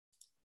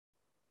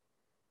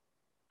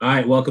All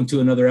right, welcome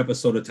to another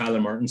episode of Tyler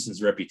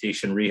Martinson's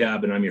Reputation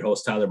Rehab, and I'm your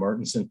host, Tyler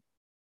Martinson.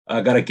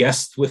 I got a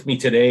guest with me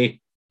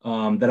today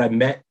that I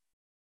met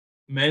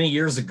many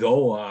years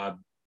ago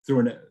through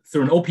an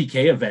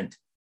OPK event.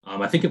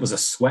 I think it was a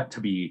sweat, to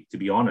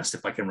be honest,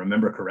 if I can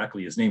remember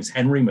correctly. His name's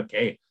Henry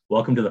McKay.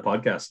 Welcome to the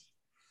podcast.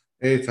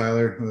 Hey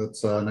Tyler,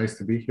 it's nice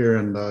to be here.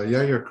 And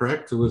yeah, you're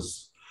correct. It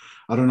was,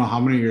 I don't know how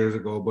many years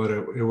ago, but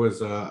it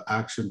was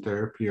action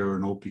therapy or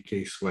an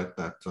OPK sweat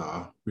that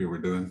we were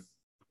doing.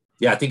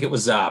 Yeah, I think it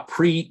was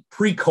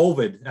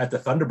pre-COVID at the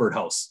Thunderbird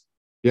House.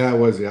 Yeah, it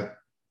was. Yeah.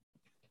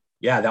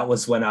 Yeah, that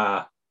was when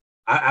I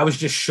was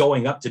just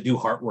showing up to do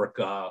heart work.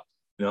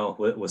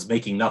 Was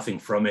making nothing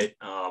from it.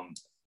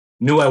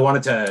 Knew I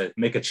wanted to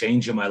make a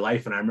change in my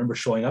life, and I remember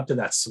showing up to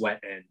that sweat,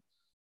 and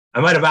I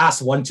might have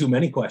asked one too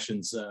many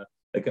questions.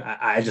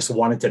 I just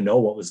wanted to know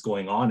what was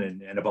going on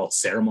and about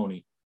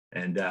ceremony.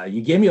 And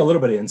you gave me a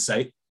little bit of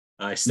insight.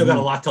 I still got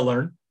a lot to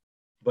learn,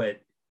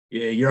 but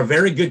you're a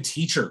very good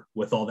teacher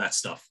with all that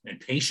stuff and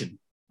patient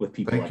with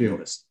people. Thank I've you.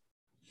 noticed.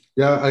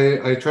 Yeah,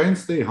 I try and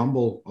stay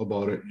humble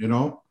about it.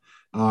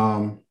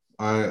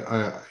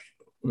 I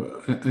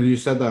and you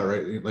said that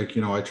right. Like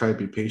I try to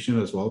be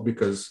patient as well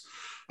because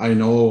I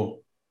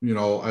know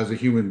as a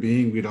human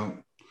being we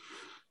don't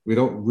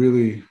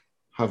really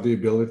have the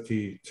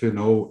ability to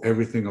know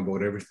everything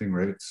about everything,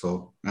 right?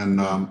 So,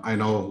 and I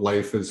know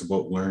life is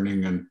about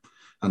learning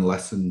and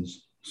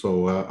lessons.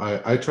 So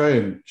I try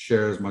and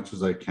share as much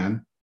as I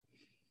can.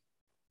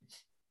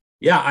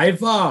 Yeah, I've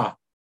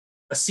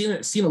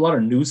seen a lot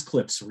of news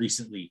clips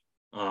recently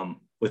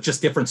with just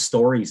different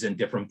stories and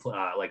different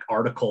like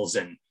articles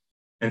and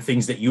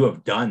things that you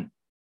have done.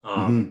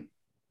 Mm-hmm.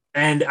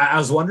 And I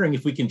was wondering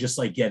if we can just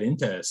like get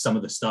into some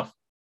of the stuff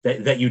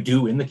that you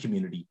do in the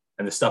community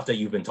and the stuff that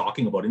you've been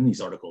talking about in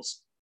these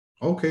articles.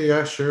 Okay,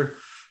 yeah, sure.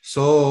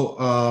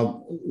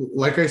 So,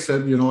 like I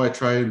said, I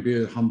try and be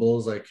as humble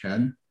as I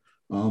can.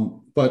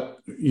 But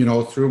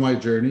through my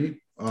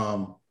journey,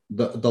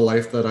 the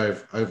life that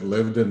I've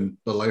lived and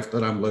the life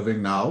that I'm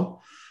living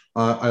now,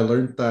 I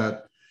learned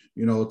that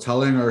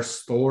telling our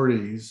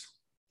stories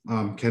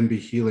can be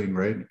healing,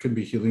 right? It can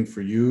be healing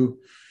for you.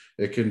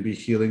 It can be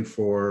healing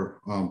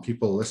for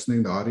people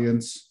listening, the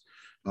audience.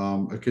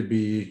 It could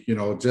be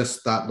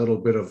just that little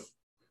bit of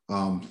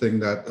thing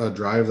that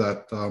drive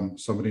that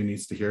somebody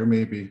needs to hear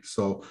maybe.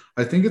 So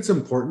I think it's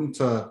important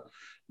to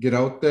get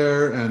out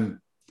there and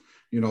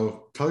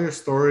tell your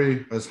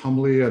story as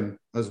humbly and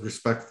as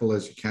respectful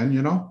as you can.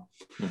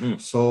 Mm-hmm.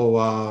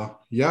 So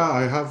yeah,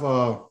 I have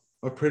a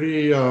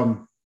pretty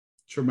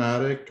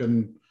traumatic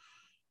and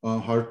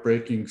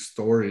heartbreaking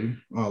story,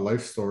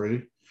 life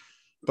story,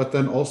 but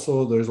then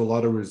also there's a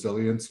lot of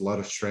resilience, a lot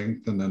of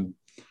strength, and then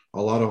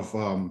a lot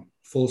of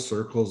full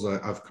circles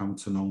that I've come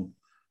to know.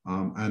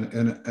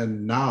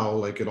 And now,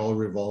 like, it all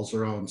revolves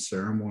around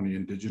ceremony,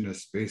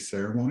 indigenous based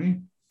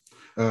ceremony,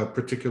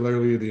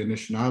 particularly the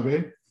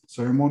Anishinaabe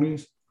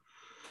ceremonies.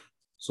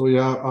 So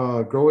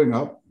yeah, growing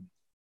up,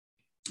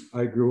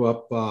 I grew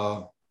up,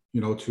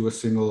 to a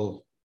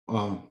single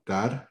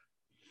dad.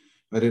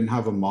 I didn't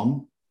have a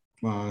mom.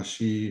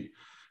 It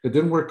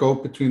didn't work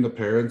out between the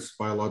parents,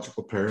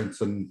 biological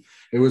parents, and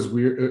it was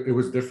weird. It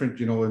was different,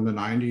 in the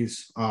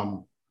 90s.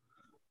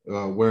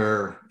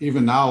 Where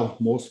even now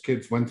most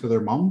kids went to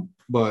their mom,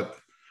 but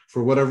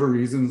for whatever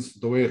reasons,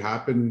 the way it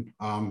happened,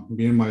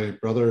 me and my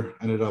brother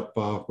ended up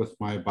with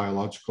my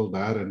biological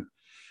dad, and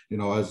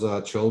as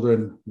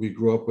children, we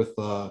grew up with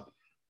a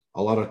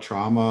lot of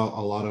trauma,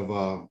 a lot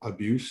of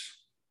abuse,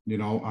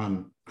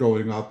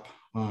 growing up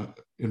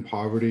in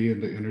poverty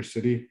in the inner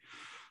city.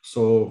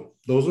 So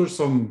those are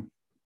some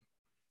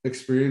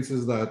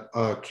experiences that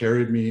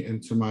carried me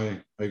into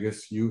my, I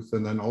guess, youth,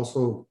 and then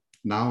also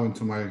now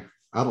into my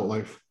adult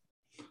life.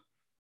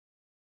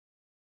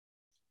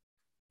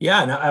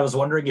 Yeah, and I was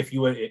wondering if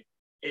you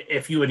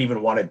would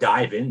even want to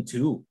dive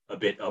into a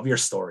bit of your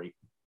story.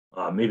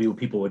 Maybe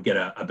people would get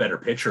a better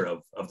picture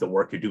of the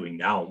work you're doing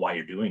now and why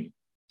you're doing it.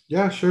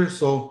 Yeah, sure.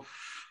 So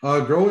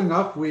growing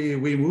up, we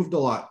moved a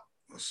lot.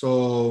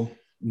 So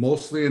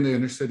mostly in the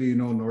inner city,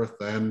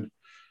 North End,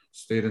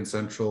 stayed in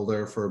Central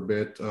there for a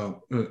bit,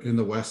 in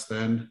the West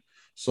End.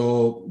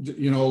 So,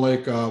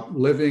 like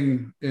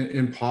living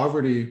in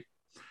poverty,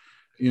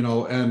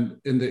 and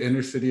in the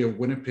inner city of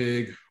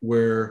Winnipeg,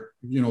 where,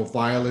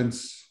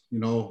 violence,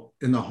 in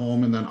the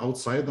home and then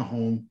outside the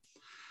home,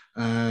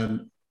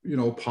 and,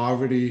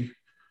 poverty,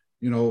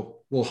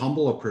 will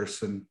humble a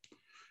person.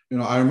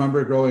 I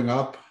remember growing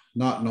up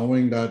not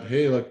knowing that,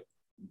 hey, like,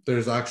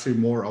 there's actually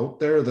more out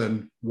there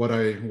than what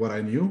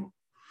I knew.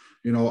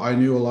 I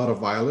knew a lot of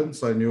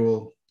violence. I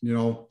knew,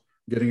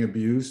 getting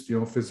abused,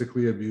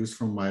 physically abused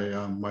from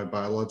my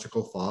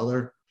biological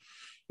father.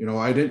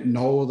 I didn't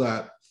know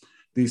that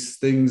these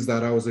things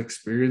that I was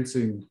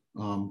experiencing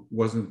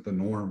wasn't the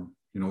norm.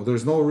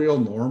 There's no real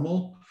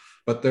normal,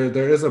 but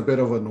there is a bit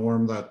of a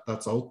norm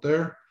that's out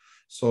there.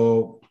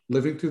 So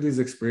living through these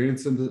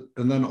experiences,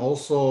 and then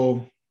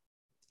also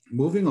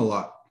moving a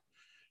lot.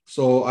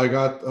 So I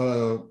got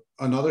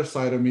another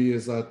side of me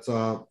is that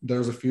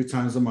there's a few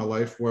times in my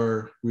life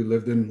where we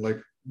lived in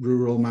like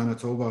rural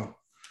Manitoba,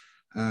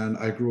 and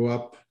I grew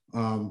up,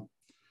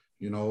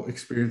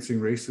 experiencing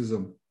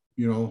racism,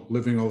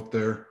 living out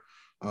there,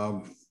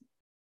 um,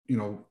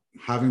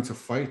 having to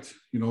fight,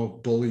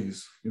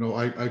 bullies.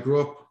 I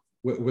grew up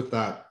with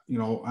that,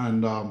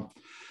 and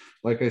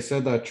like I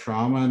said, that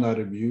trauma and that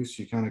abuse,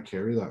 you kind of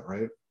carry that,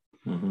 right?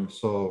 Mm-hmm.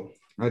 So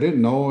I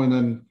didn't know, and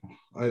then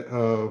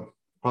I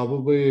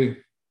probably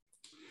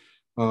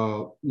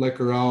like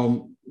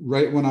around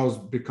right when I was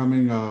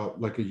becoming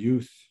like a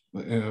youth,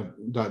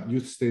 that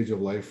youth stage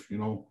of life,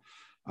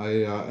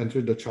 I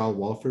entered the child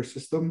welfare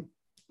system,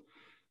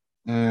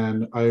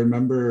 and I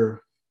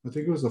remember, I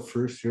think it was the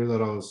first year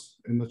that I was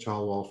in the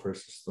child welfare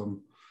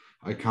system.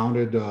 I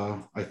counted,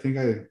 I think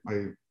it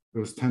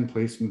was 10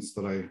 placements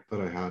that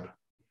I had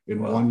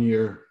in Wow. 1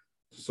 year.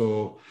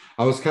 So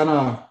I was kind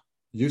of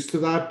used to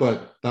that,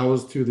 but that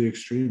was to the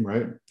extreme,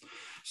 right?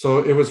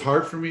 So it was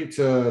hard for me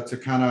to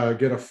kind of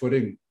get a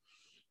footing,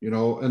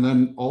 and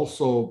then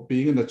also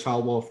being in the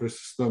child welfare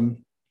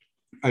system,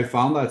 I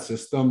found that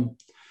system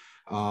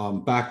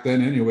back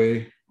then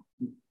anyway,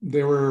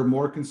 they were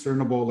more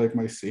concerned about like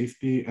my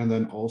safety and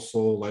then also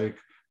like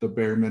the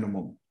bare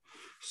minimum.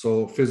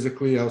 So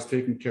physically I was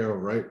taken care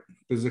of, right?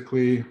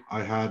 Physically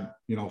I had,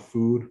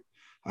 food,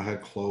 I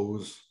had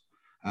clothes,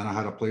 and I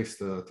had a place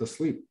to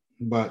sleep.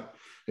 But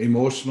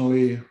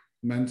emotionally,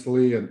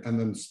 mentally, and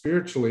then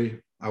spiritually,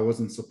 I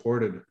wasn't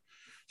supported.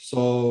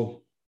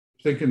 So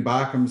thinking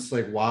back, I'm just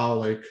like, wow,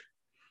 like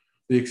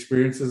the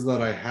experiences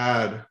that I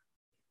had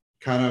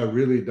kind of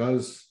really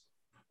does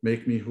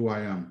make me who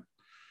I am.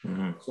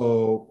 Mm-hmm.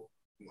 So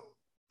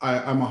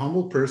I'm a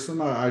humble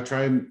person. I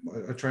try and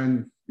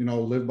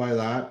live by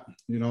that.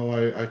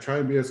 I try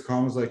and be as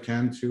calm as I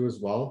can too as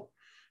well.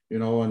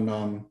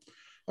 And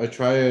I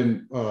try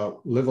and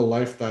live a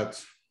life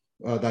that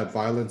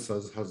violence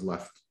has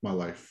left my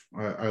life.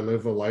 I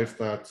live a life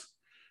that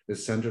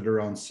is centered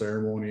around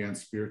ceremony and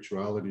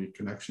spirituality,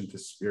 connection to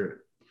spirit.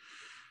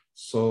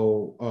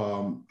 So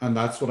and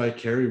that's what I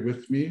carry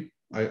with me.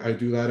 I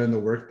do that in the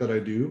work that I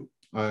do.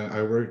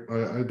 I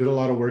did a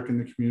lot of work in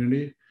the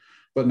community,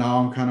 but now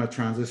I'm kind of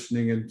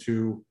transitioning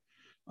into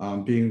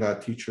being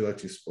that teacher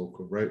that you spoke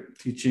of, right?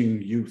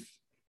 Teaching youth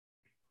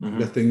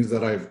the things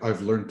that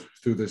I've learned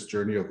through this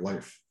journey of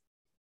life.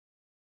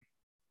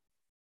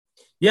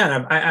 Yeah,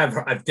 and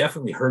I've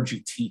definitely heard you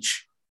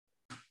teach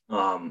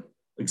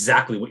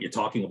exactly what you're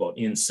talking about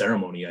in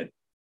ceremony.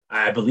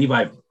 I believe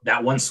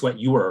that one sweat,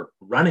 you were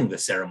running the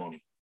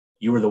ceremony.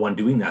 You were the one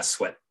doing that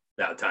sweat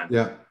that time.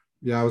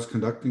 Yeah, I was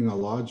conducting a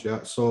lodge.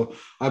 Yeah, so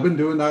I've been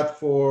doing that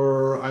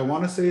for, I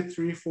want to say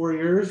 4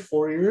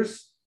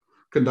 years,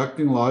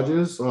 conducting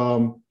lodges.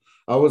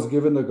 I was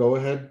given the go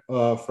ahead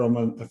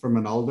from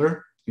an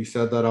elder. He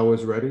said that I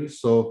was ready,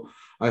 so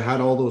I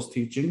had all those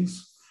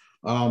teachings.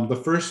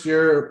 The first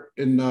year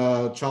in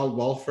child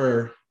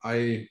welfare,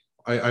 I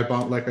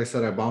bounced, like I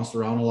said, I bounced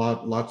around a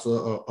lot,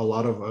 a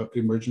lot of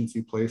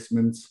emergency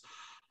placements,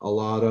 a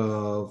lot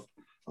of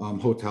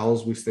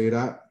hotels we stayed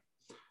at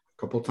a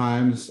couple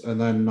times, and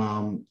then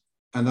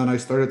I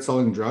started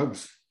selling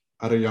drugs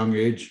at a young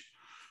age.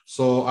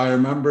 So I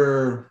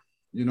remember,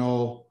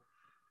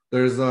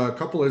 there's a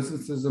couple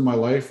instances in my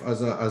life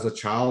as a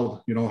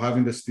child,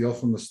 having to steal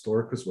from the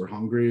store because we're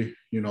hungry,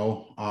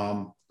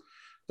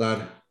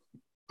 that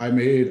I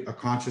made a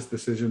conscious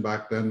decision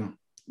back then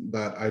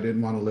that I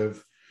didn't want to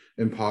live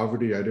in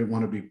poverty. I didn't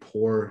want to be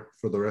poor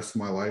for the rest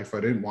of my life. I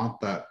didn't want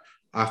that.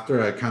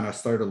 After I kind of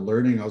started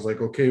learning, I was like,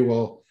 okay,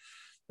 well,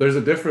 there's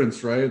a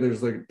difference, right?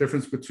 There's like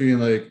difference between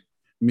like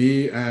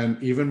me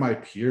and even my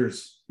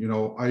peers.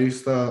 I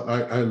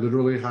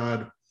literally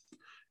had,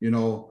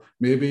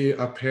 maybe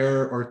a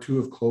pair or two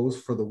of clothes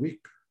for the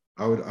week.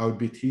 I would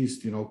be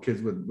teased,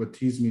 kids would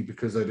tease me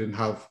because I didn't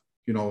have,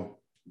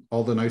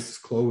 all the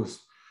nicest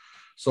clothes.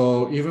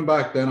 So even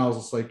back then, I was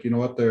just like, you know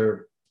what,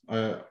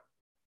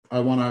 I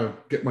want to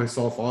get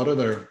myself out of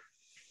there.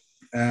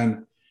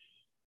 And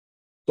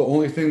the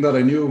only thing that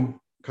I knew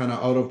kind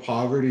of out of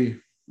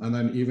poverty, and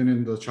then even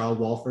in the child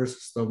welfare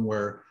system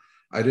where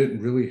I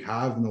didn't really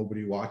have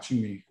nobody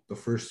watching me the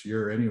first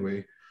year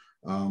anyway,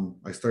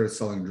 I started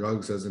selling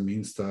drugs as a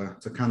means to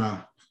kind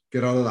of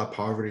get out of that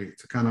poverty,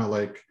 to kind of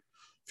like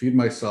feed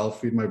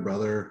myself, feed my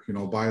brother,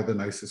 buy the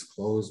nicest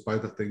clothes, buy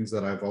the things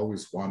that I've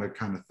always wanted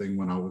kind of thing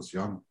when I was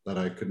young that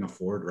I couldn't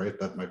afford, right?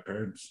 That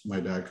my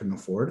dad couldn't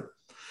afford.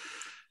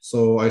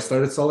 So I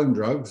started selling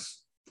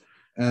drugs.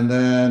 And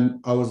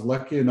then I was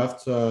lucky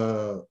enough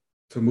to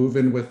move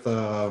in with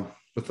a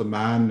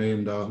man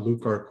named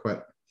Luke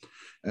Arquette.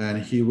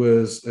 And he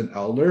was an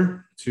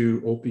elder to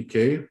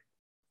OPK.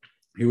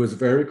 He was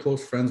very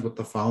close friends with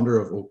the founder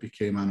of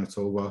OPK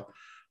Manitoba,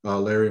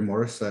 Larry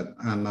Morissette.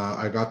 And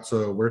I got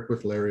to work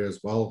with Larry as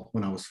well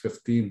when I was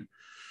 15.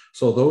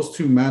 So those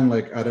two men,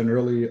 like at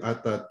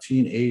that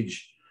teen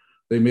age,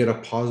 they made a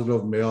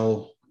positive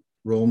male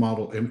role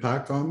model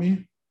impact on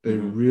me. They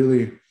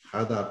really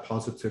had that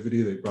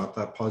positivity. They brought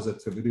that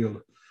positivity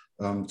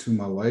to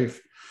my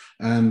life.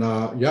 And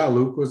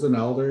Luke was an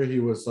elder. He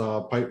was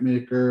a pipe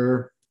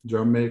maker,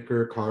 drum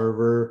maker,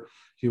 carver.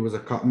 He was a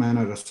cut man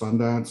at a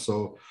Sundance.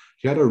 So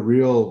he had a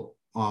real,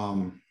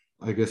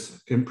 I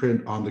guess,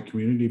 imprint on the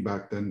community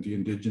back then, the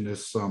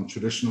indigenous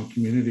traditional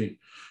community.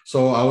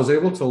 So I was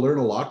able to learn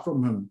a lot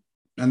from him.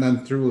 And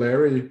then through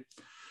Larry,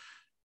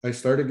 I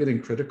started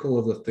getting critical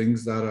of the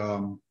things that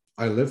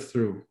I lived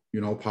through,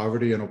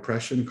 poverty and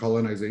oppression,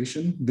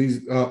 colonization.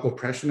 These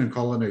oppression and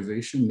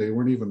colonization, they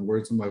weren't even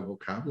words in my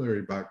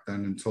vocabulary back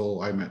then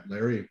until I met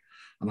Larry.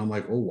 And I'm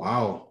like, oh,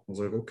 wow. I was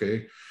like,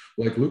 okay.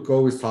 Like Luke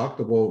always talked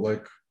about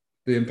like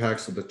the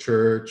impacts of the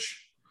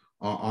church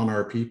on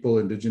our people,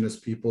 indigenous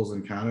peoples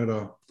in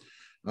Canada.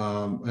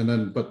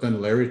 But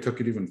then Larry took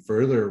it even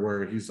further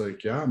where he's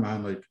like, yeah,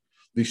 man, like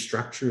these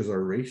structures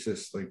are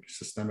racist, like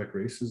systemic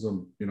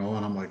racism, and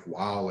I'm like,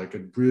 wow, like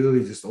it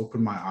really just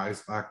opened my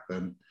eyes back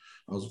then.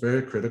 I was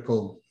very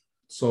critical.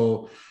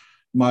 So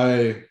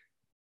my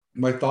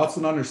thoughts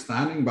and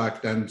understanding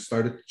back then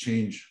started to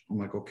change. I'm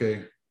like,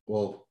 okay,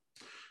 well,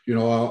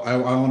 I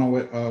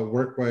want to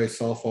work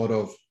myself out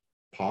of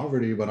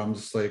poverty, but I'm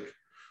just like,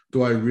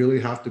 do I really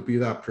have to be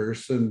that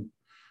person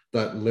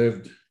that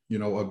lived,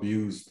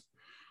 abused?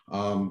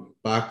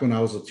 Back when I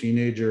was a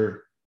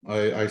teenager,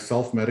 I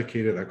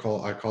self-medicated. I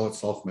call it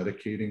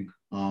self-medicating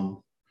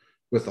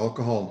with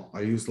alcohol.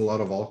 I used a lot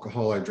of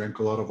alcohol. I drank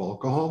a lot of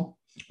alcohol,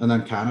 and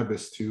then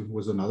cannabis too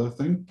was another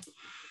thing.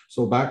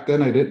 So back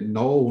then, I didn't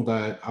know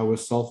that I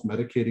was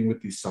self-medicating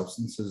with these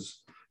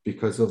substances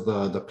because of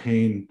the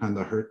pain and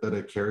the hurt that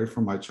I carried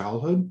from my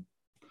childhood.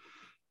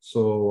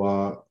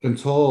 So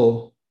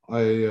until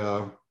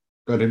I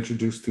got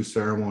introduced to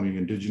ceremony,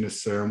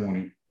 indigenous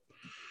ceremony.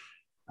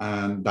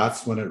 And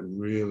that's when it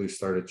really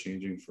started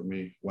changing for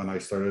me, when I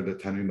started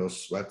attending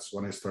those sweats,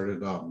 when I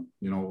started,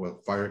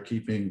 with fire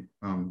keeping,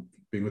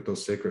 being with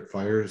those sacred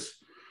fires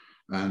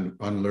and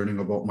unlearning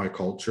about my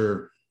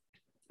culture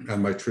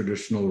and my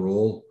traditional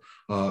role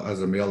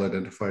as a male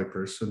identified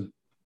person.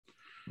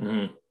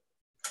 Mm-hmm.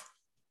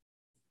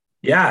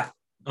 Yeah.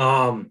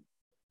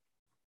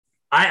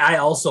 I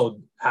also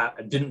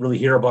didn't really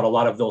hear about a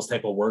lot of those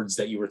type of words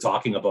that you were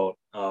talking about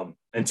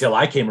until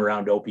I came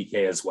around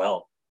OPK as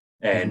well.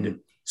 And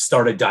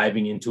started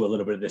diving into a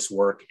little bit of this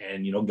work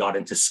and, got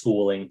into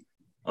schooling.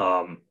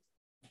 I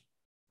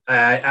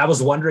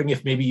was wondering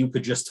if maybe you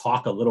could just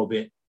talk a little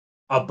bit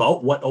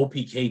about what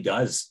OPK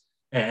does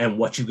and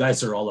what you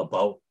guys are all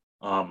about.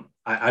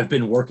 I've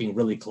been working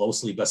really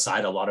closely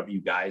beside a lot of you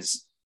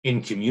guys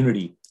in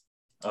community,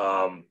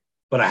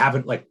 but I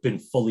haven't been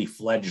fully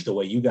fledged the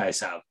way you guys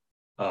have.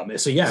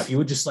 So yeah, if you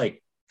would just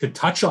could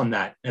touch on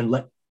that and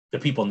let the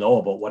people know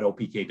about what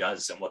OPK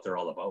does and what they're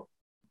all about.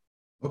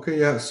 Okay,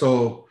 yeah.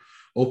 So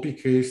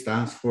OPK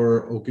stands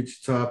for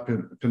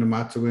Okichita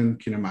Pinamatuin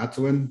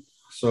Kinamatuin.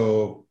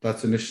 So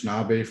that's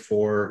Anishinaabe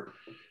for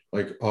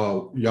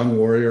young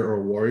warrior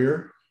or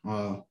warrior,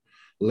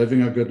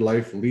 living a good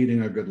life,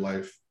 leading a good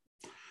life.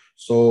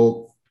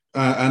 So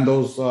and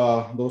those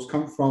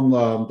come from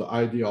the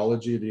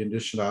ideology, the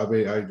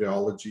Anishinaabe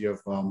ideology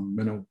of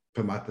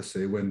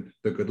Minopimatasewen,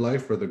 the good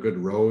life or the good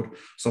road.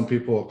 Some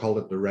people call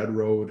it the red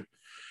road.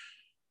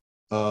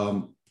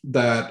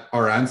 That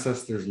our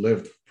ancestors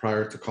lived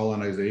prior to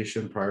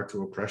colonization, prior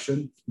to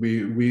oppression.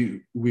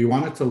 We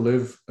wanted to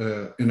live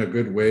in a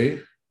good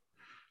way,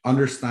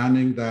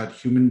 understanding that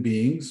human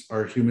beings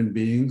are human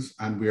beings,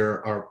 and we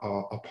are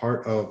a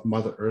part of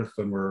Mother Earth,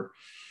 and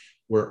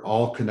we're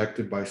all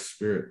connected by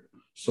spirit.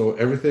 So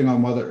everything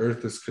on Mother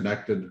Earth is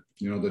connected.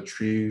 The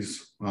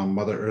trees,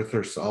 Mother Earth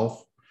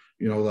herself,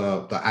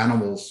 the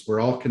animals. We're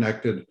all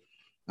connected,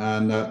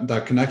 and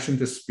that connection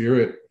to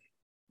spirit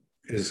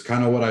is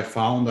kind of what I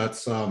found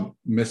that's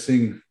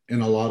missing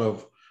in a lot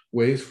of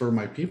ways for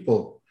my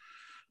people.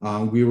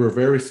 We were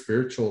very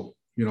spiritual,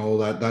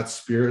 that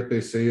spirit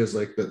they say is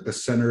like the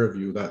center of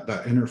you,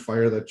 that inner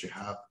fire that you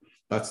have.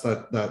 That's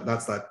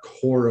that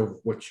core of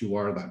what you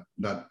are,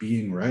 that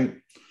being, right?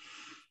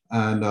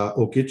 And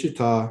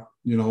Okichita,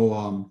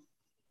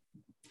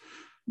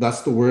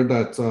 that's the word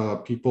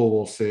that people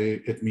will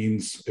say. It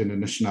means in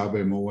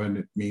Anishinaabe-Moan,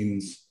 it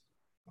means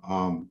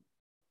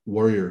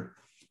warrior,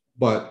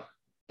 but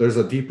there's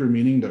a deeper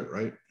meaning there,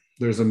 right?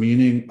 There's a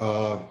meaning.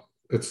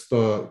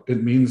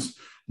 It means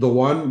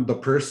the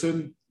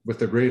person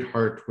with a great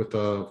heart, with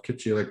a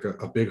kichi, like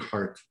a big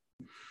heart.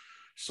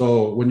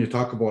 So when you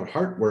talk about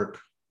heart work,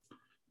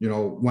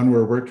 when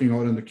we're working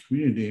out in the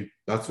community,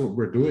 that's what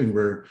we're doing.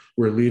 We're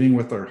leading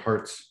with our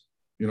hearts,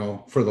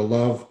 for the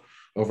love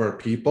of our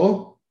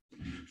people,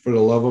 for the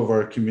love of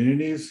our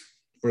communities,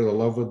 for the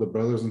love of the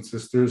brothers and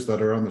sisters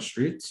that are on the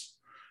streets,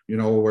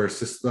 where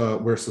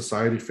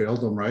society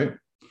failed them, right?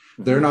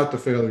 They're not the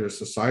failure.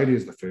 Society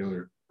is the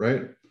failure,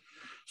 right?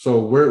 So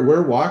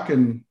we're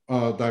walking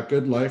that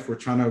good life. We're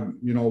trying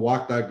to,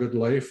 walk that good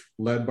life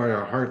led by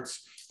our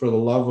hearts for the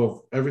love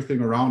of everything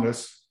around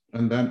us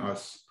and then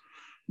us.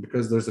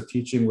 Because there's a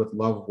teaching with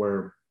love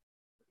where,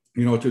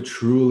 to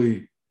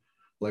truly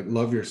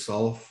love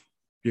yourself,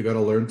 you got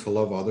to learn to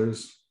love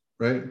others,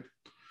 right?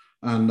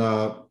 And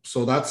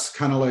so that's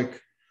kind of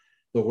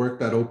the work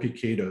that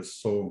OPK does.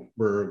 So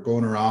we're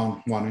going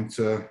around wanting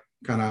to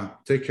kind of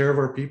take care of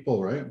our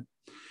people, right?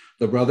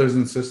 the brothers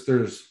and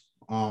sisters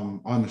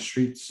on the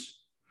streets.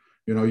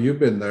 You know, you've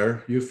been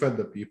there. You fed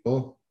the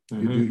people.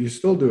 You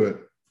still do it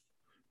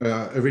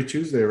every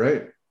Tuesday,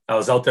 right? I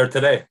was out there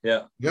today.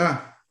 Yeah.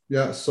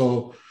 Yeah.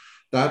 So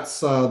that's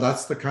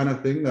the kind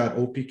of thing that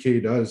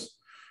OPK does.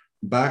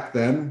 Back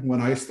then, when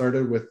I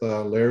started with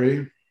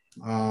Larry,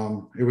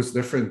 it was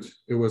different.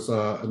 It was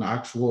an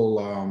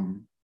actual,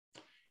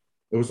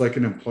 it was like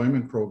an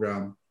employment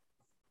program.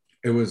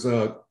 It was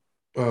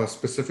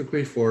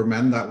specifically for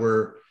men that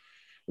were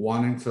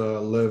wanting to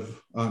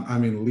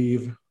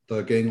leave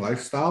the gang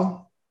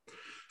lifestyle.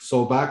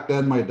 So back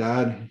then, my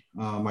dad,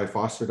 my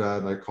foster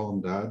dad, I call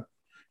him dad,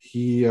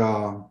 he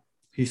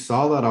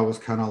saw that I was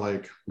kind of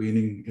like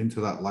leaning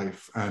into that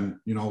life. And,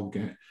 you know,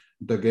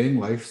 the gang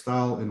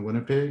lifestyle in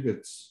Winnipeg,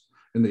 it's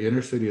in the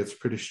inner city, it's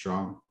pretty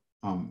strong.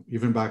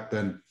 Even back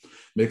then,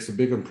 makes a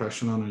big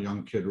impression on a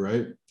young kid,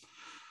 right?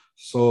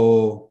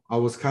 So I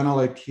was kind of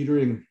like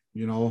teetering,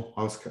 you know,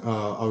 I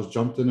was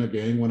jumped in a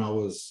gang when I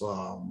was,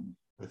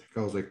 I think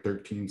I was like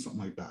 13,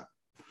 something like that.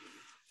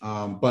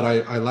 But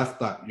I left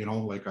that, you know,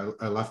 like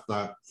I left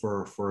that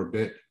for a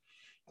bit.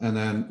 And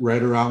then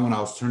right around when I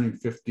was turning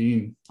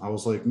 15, I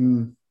was like,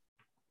 kind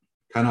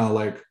of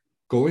like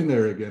going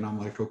there again. I'm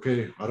like,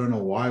 okay, I don't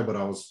know why, but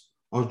I was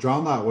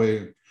drawn that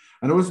way.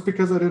 And it was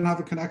because I didn't have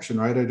a connection,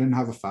 right? I didn't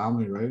have a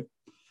family, right?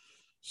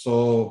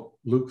 So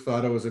Luke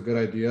thought it was a good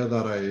idea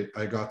that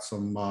I got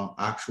some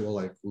actual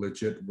like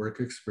legit work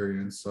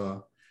experience.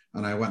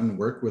 And I went and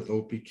worked with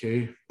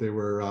OPK. They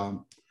were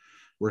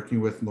working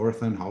with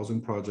North End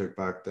Housing Project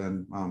back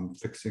then,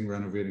 fixing,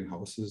 renovating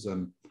houses.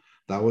 And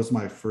that was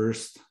my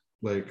first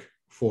like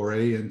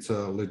foray into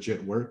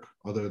legit work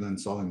other than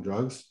selling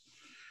drugs.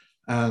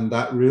 And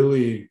that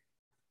really,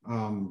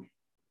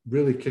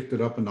 really kicked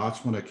it up a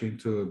notch when I came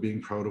to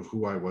being proud of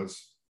who I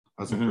was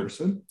as a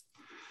person.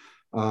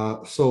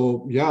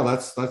 So yeah,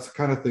 that's the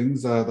kind of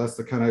things, that's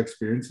the kind of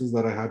experiences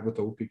that I had with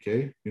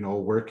OPK, you know,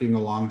 working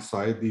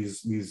alongside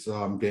these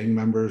gang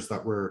members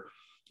that were,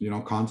 you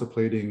know,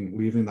 contemplating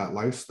leaving that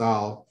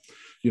lifestyle,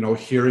 you know,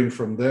 hearing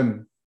from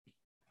them,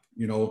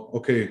 you know,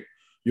 okay,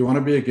 you want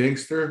to be a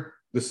gangster?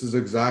 This is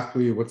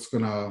exactly what's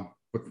gonna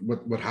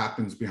what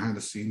happens behind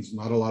the scenes.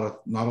 Not a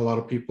lot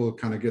of people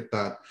kind of get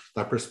that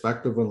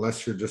perspective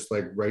unless you're just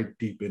like right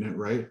deep in it,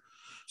 right?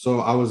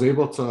 So I was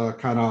able to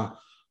kind of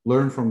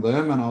learn from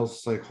them, and I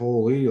was like,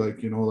 holy,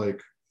 like, you know,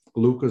 like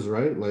Luke is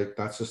right, like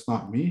that's just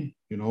not me,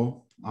 you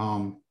know.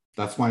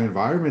 That's my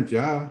environment,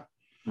 yeah,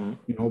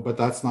 you know, but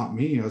that's not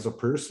me as a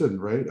person,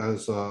 right?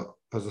 As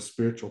a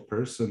spiritual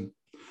person,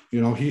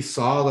 you know. He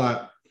saw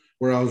that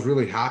where I was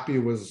really happy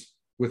was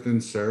within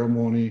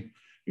ceremony,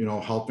 you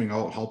know,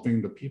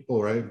 helping the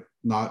people, right?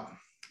 Not,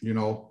 you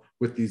know,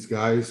 with these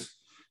guys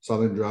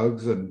selling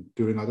drugs and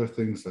doing other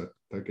things that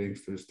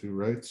gangsters do,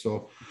 right?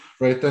 So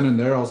right then and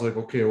there, I was like,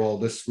 okay, well,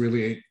 this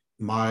really ain't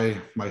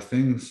my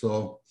thing.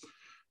 So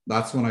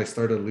that's when I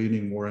started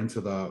leaning more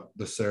into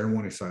the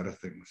ceremony side of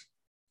things.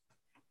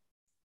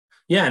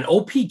 Yeah, and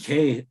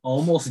OPK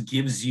almost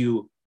gives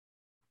you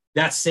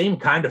that same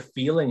kind of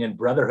feeling and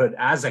brotherhood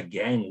as a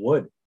gang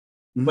would,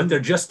 but they're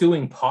just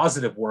doing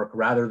positive work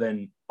rather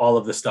than all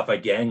of the stuff a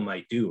gang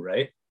might do,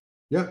 right?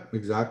 Yeah,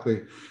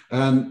 exactly.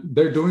 And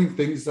they're doing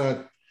things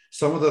that,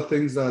 some of the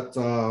things that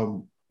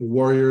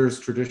warriors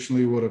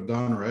traditionally would have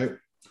done, right?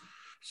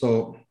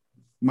 So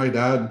my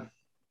dad,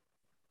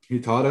 he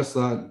taught us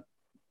that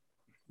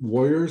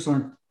warriors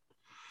aren't,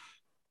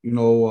 you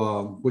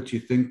know, what you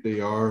think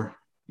they are.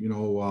 You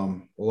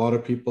know, a lot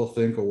of people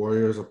think a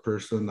warrior is a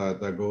person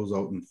that goes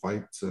out and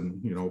fights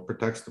and, you know,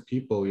 protects the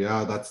people.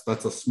 Yeah,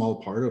 that's a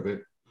small part of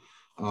it.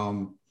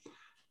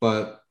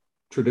 But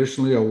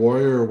traditionally, a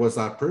warrior was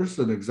that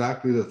person,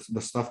 exactly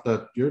the stuff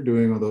that you're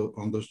doing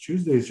on those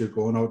Tuesdays. You're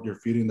going out, you're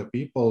feeding the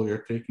people, you're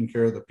taking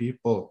care of the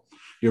people,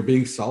 you're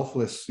being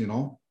selfless, you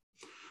know.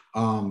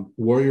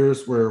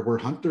 Warriors were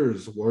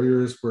hunters,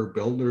 warriors were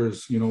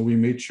builders. You know, we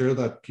made sure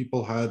that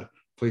people had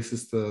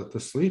places to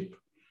sleep.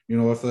 You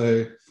know, if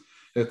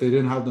they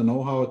didn't have the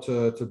know-how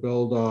to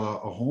build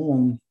a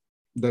home,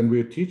 then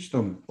we'd teach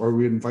them, or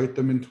we'd invite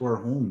them into our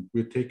home.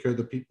 We'd take care of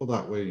the people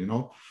that way, you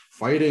know.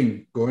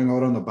 Fighting, going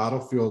out on the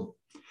battlefield,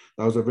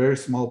 that was a very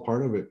small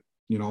part of it.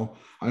 You know,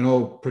 I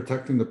know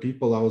protecting the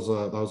people, that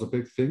was a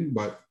big thing,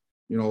 but,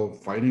 you know,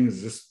 fighting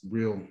is just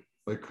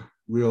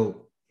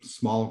real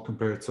small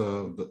compared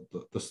to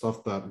the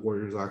stuff that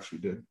warriors actually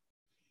did.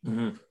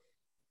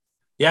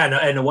 Yeah,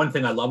 and the one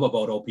thing I love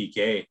about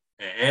OPK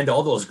and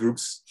all those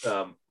groups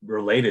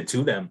related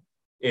to them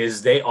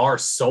is they are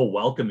so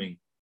welcoming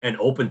and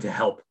open to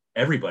help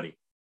everybody.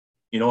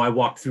 You know, I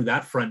walked through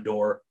that front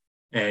door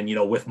and, you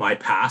know, with my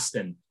past,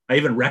 and I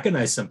even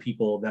recognized some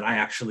people that I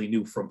actually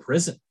knew from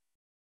prison.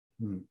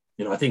 You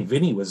know, I think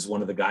Vinny was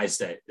one of the guys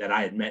that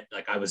I had met,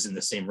 like I was in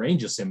the same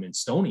range as him in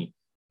Stony.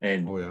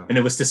 And, and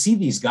it was to see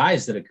these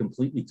guys that had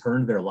completely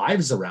turned their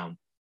lives around.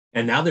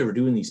 And now they were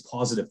doing these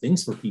positive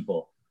things for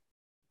people.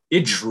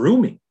 It drew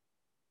me.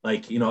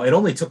 Like, you know, it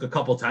only took a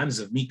couple of times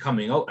of me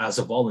coming out as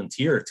a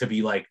volunteer to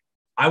be like,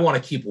 I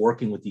want to keep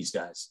working with these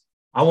guys.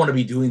 I want to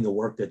be doing the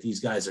work that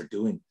these guys are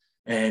doing.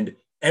 And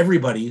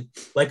everybody,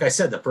 like I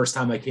said, the first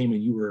time I came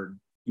and you were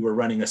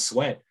running a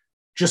sweat,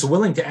 just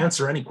willing to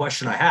answer any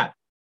question I had.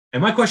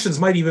 And my questions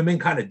might even been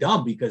kind of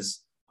dumb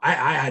because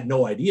I had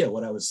no idea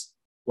what I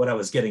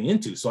was getting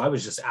into. So I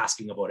was just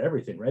asking about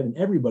everything, right? And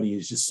everybody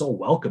is just so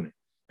welcoming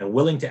and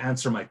willing to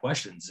answer my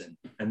questions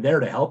and there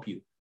to help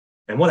you.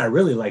 And what I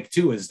really like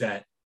too is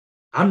that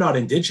I'm not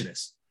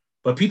Indigenous,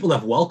 but people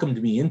have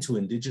welcomed me into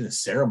Indigenous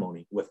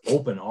ceremony with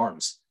open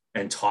arms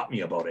and taught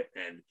me about it.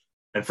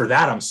 And for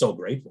that, I'm so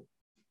grateful.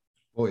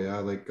 Oh yeah,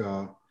 like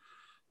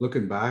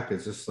looking back,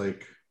 it's just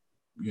like,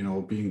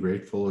 being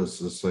grateful is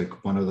just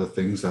like one of the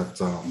things that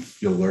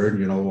you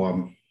learn,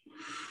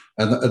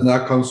 and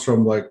that comes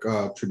from like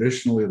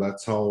traditionally,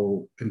 that's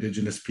how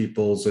Indigenous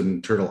peoples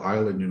in Turtle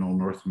Island,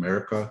 North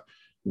America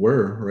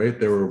were, right?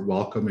 They were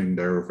welcoming,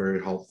 they were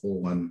very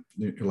helpful. And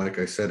like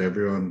I said,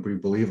 we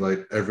believe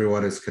like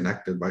everyone is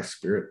connected by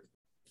spirit.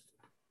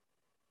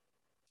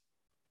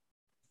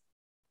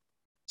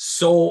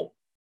 So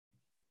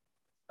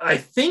I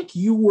think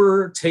you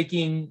were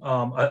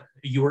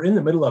you were in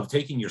the middle of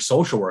taking your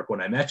social work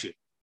when I met you.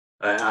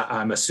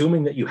 I'm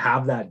assuming that you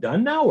have that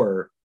done now,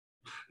 or?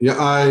 Yeah,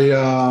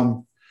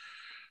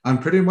 I'm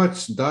pretty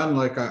much done.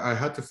 Like I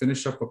had to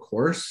finish up a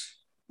course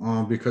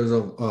because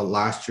of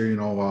last year,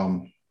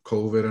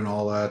 COVID and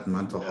all that, and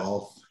mental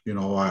health.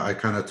 I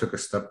kind of took a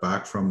step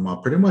back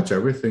from pretty much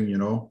everything,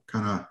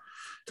 kind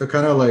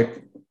of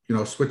like,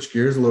 switch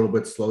gears a little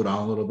bit, slow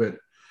down a little bit.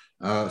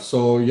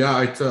 So yeah,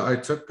 I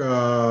took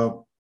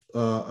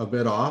a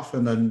bit off,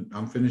 and then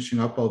I'm finishing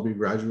up. I'll be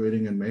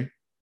graduating in May.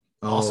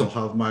 I'll Awesome.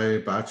 have my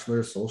bachelor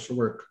of social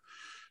work,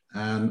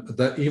 and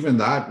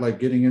that like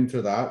getting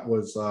into that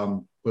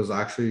was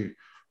actually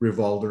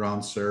revolved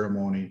around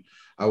ceremony.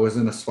 I was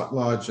in a sweat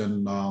lodge,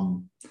 and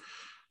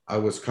I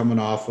was coming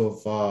off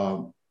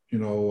of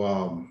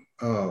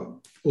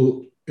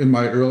in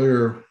my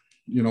earlier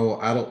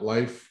adult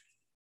life,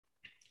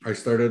 I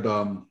started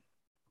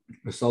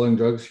selling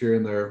drugs here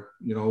and there,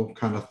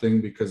 kind of thing,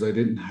 because I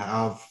didn't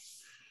have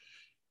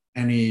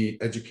any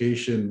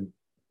education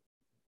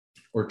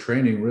or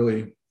training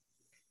really.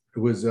 It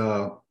was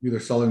either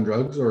selling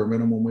drugs or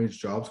minimum wage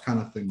jobs kind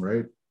of thing,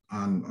 right?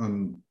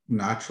 And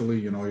naturally,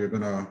 you're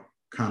gonna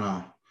kind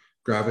of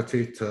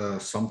gravitate to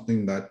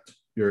something that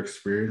you're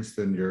experienced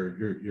and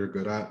you're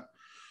good at.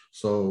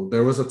 So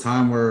there was a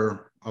time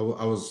where I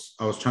was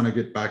trying to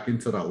get back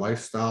into that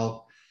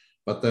lifestyle,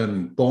 but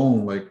then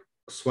boom, like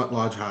sweat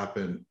lodge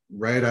happened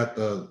right at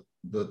the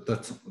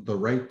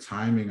right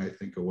timing, I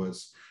think it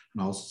was,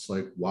 and I was just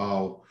like,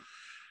 wow.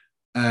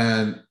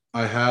 And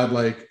I had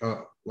like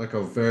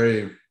a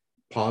very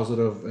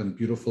positive and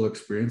beautiful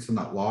experience in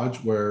that lodge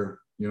where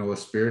a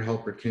spirit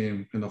helper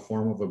came in the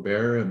form of a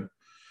bear and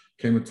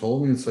came and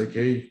told me, it's like,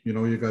 hey,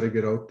 you got to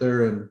get out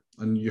there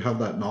and you have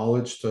that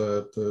knowledge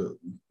to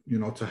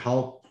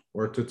help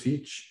or to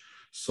teach.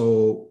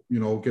 So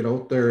get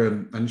out there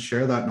and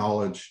share that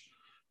knowledge,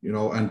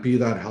 and be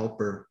that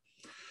helper.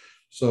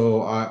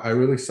 So I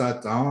really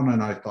sat down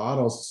and I thought,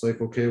 I was just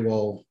like, okay,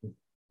 well,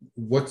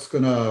 what's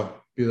gonna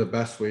be the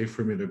best way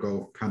for me to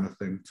go, kind of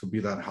thing, to be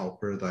that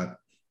helper that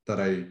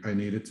I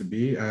needed to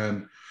be.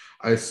 And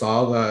I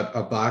saw that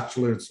a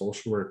bachelor in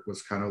social work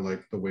was kind of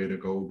like the way to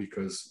go,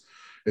 because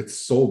it's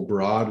so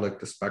broad, like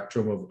the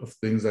spectrum of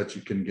things that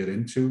you can get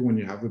into when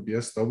you have a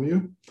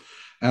BSW.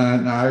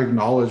 And I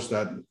acknowledge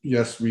that,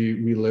 yes,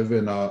 we live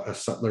in a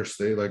settler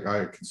state, like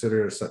I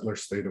consider it a settler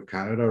state of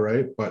Canada,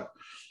 right? But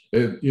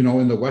in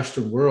the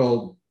Western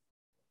world,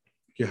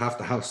 you have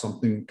to have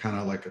something kind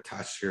of like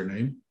attached to your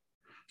name.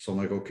 So I'm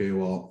like, okay,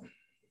 well,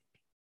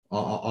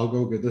 I'll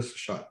go give this a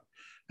shot.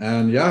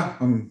 And yeah,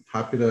 I'm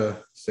happy to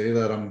say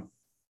that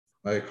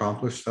I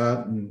accomplished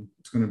that, and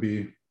it's going to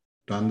be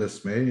done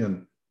this May.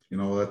 And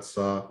that's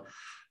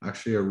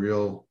actually a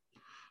real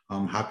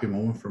happy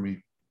moment for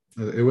me.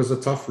 It was a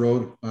tough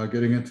road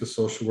getting into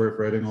social work,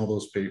 writing all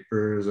those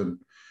papers, and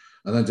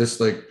then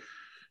just like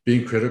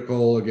being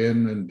critical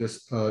again, and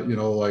just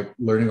like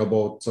learning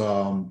about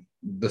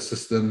the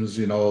systems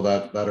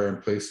that are in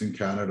place in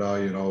Canada.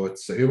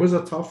 It was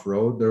a tough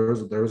road.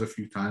 There was a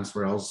few times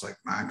where I was like,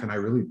 man, can I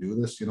really do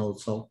this?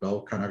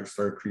 Self-doubt kind of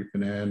started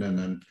creeping in, and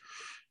then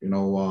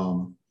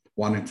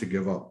wanting to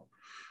give up.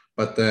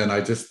 But then I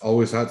just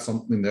always had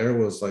something there,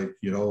 was like,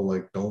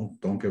 like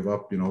don't give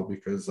up,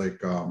 because like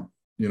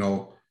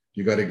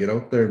you got to get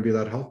out there and be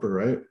that helper,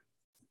 right?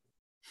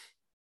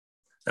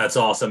 That's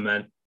awesome,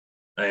 man.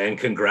 And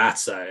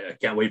congrats. I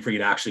can't wait for you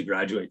to actually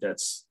graduate.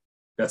 That's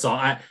all.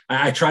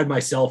 I tried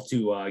myself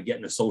to get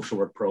in a social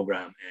work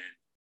program,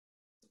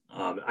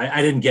 and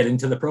I didn't get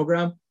into the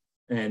program,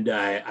 and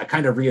I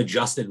kind of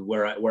readjusted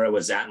where I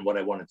was at and what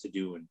I wanted to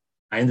do, and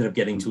I ended up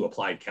getting to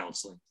applied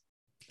counseling.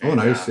 Oh,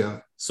 nice.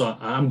 Yeah. So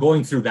I'm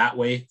going through that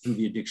way, through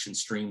the addiction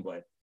stream,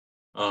 but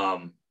I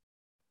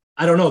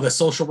don't know, the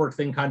social work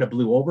thing kind of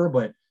blew over,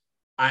 but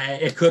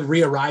it could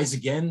re-arise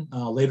again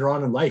later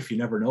on in life. You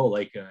never know.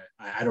 Like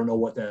I don't know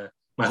what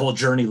my whole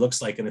journey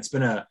looks like, and it's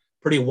been a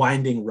pretty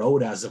winding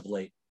road as of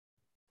late.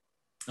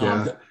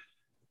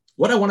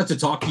 What I wanted to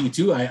talk to you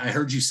too, I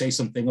heard you say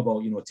something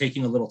about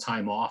taking a little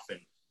time off, and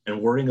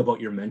and worrying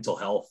about your mental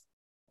health.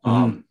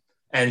 Mm-hmm.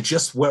 And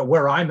just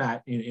where I'm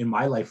at in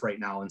my life right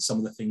now, and some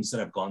of the things that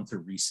I've gone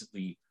through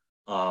recently,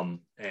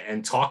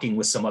 and talking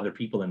with some other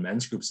people in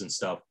men's groups and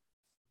stuff,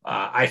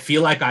 I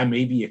feel like I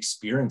may be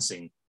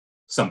experiencing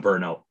some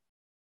burnout,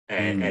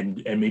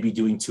 and maybe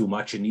doing too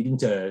much and needing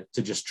to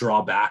just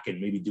draw back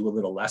and maybe do a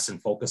little less and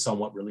focus on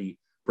what really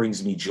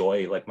brings me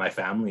joy, like my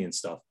family and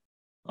stuff.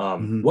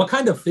 Mm-hmm. What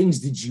kind of things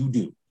did you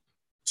do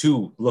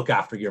to look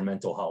after your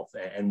mental health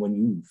and when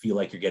you feel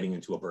like you're getting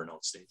into a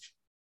burnout stage?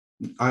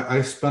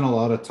 I spent a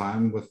lot of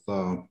time with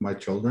my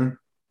children,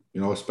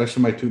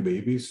 especially my two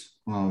babies.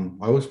 I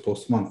always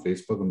post them on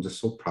Facebook. I'm just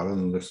so proud of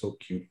them. They're so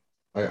cute.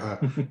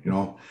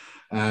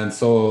 And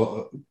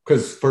so,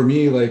 because for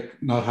me,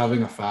 like not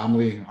having a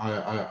family,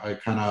 I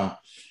kind of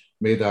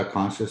made that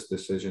conscious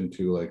decision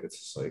to like, it's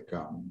just like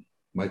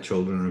my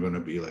children are going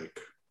to be like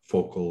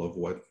focal of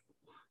what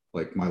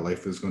like my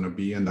life is going to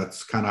be. And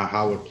that's kind of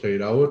how it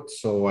played out.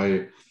 So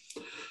I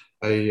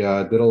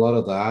did a lot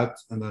of that.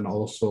 And then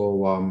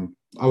also,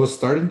 I was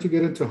starting to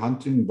get into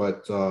hunting,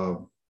 but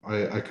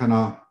I kind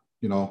of,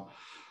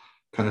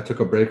 kind of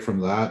took a break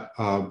from that.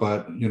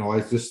 But, I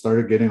just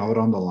started getting out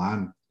on the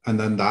land. And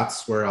then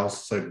that's where I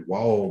was like,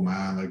 whoa,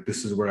 man, like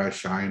this is where I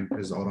shine,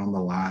 is out on the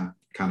land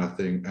kind of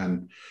thing.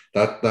 And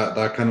that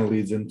kind of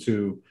leads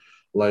into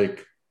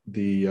like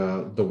the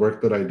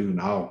work that I do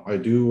now. I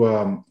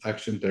do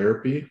action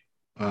therapy,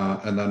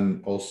 and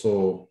then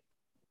also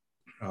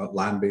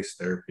land-based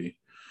therapy.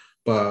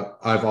 But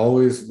I've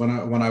always,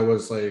 when I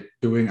was like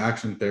doing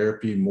action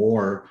therapy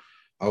more,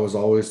 I was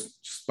always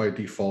just by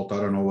default, I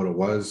don't know what it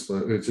was.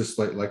 It's just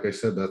like I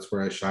said, that's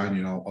where I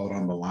shine, out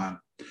on the land.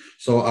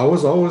 So I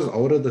was always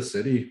out of the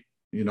city,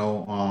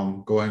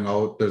 going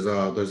out.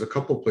 There's a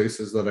couple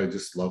places that I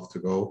just love to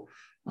go,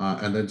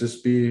 and then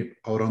just be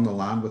out on the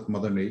land with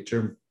Mother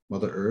Nature,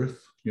 Mother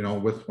Earth,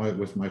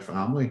 with my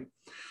family.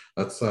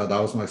 That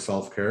was my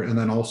self-care. And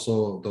then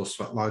also those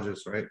sweat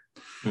lodges, right?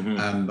 Mm-hmm.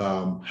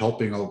 And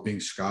helping out, being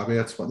Scabe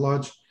at Sweat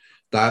Lodge,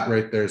 that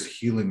right there is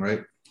healing,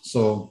 right?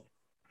 So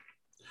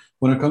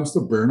when it comes to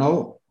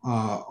burnout,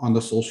 on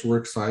the social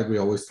work side, we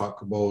always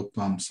talk about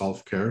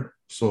self-care.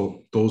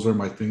 So those are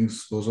my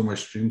things. Those are my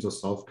streams of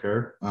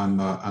self-care.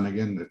 And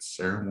again, it's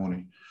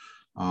ceremony.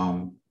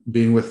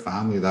 Being with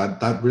family,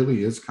 that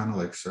really is kind of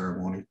like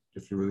ceremony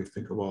if you really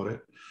think about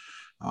it.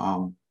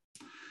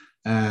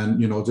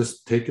 And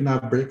just taking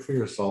that break for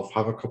yourself,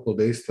 have a couple of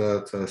days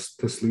to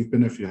sleep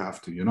in if you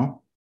have to,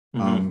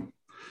 Mm-hmm.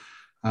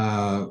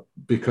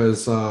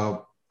 because I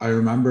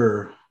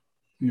remember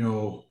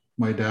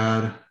my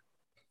dad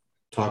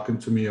talking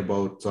to me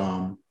about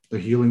the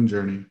healing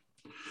journey.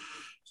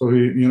 So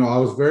I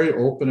was very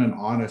open and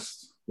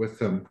honest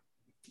with him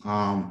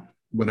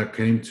when it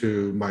came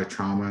to my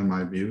trauma and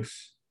my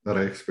abuse that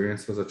I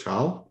experienced as a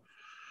child.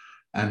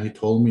 And he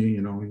told me,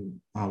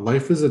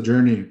 life is a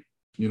journey.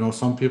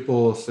 Some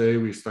people say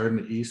we start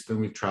in the East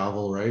and we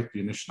travel, right?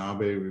 The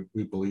Anishinaabe,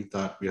 we believe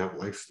that we have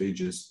life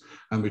stages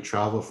and we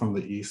travel from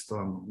the East.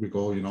 We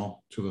go,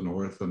 to the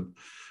North and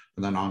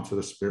then on to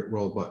the spirit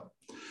world. But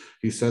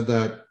he said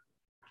that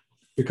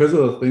because of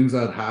the things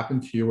that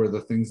happened to you or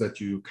the things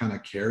that you kind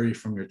of carry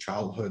from your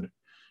childhood,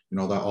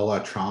 that all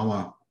that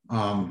trauma,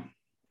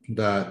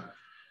 that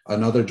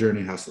another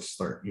journey has to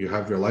start. You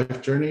have your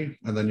life journey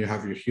and then you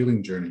have your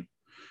healing journey.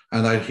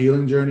 And that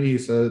healing journey, he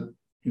said,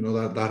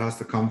 that has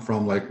to come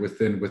from like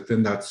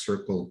within that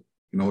circle,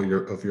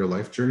 of your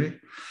life journey.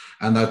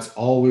 And that's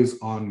always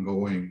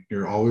ongoing.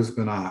 You're always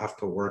gonna have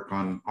to work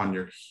on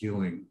your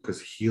healing,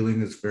 because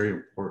healing is very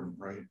important,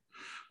 right?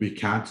 We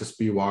can't just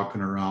be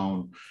walking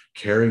around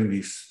carrying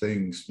these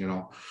things,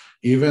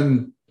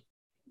 even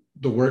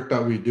the work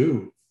that we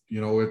do,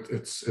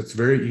 it's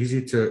very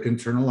easy to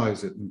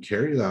internalize it and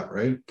carry that,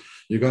 right?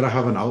 You got to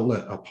have an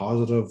outlet, a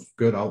positive,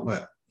 good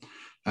outlet.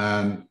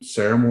 And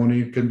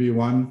ceremony can be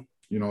one.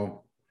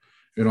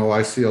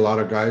 I see a lot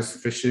of guys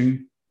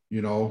fishing,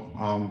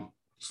 snowmobiling,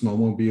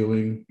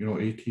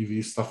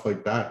 ATV, stuff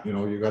like that.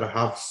 You got to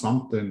have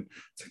something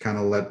to kind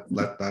of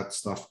let that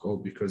stuff go,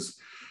 because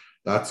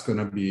that's going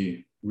to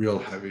be real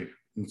heavy.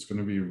 It's going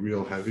to be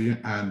real heavy.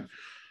 And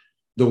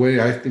the way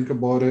I think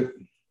about it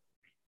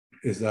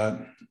is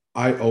that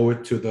I owe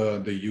it to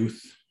the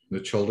youth, the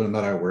children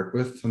that I work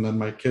with, and then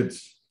my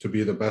kids, to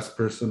be the best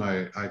person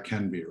I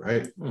can be,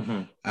 right?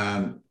 Mm-hmm.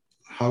 And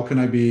how can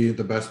I be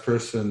the best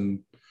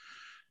person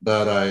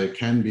that I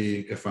can be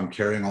if I'm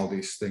carrying all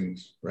these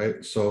things,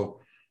 right? So,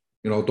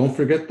 don't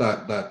forget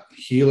that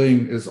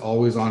healing is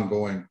always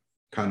ongoing,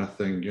 kind of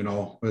thing. It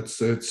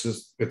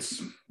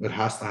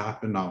has to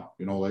happen now.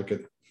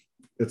 Like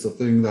it's a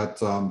thing that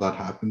that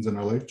happens in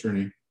our life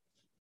journey.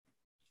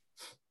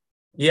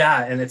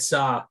 Yeah, and it's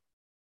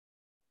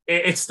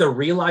the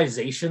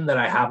realization that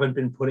I haven't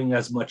been putting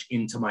as much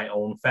into my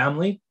own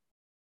family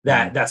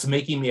that's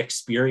making me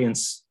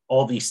experience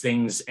all these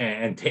things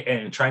and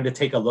trying to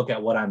take a look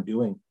at what I'm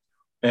doing.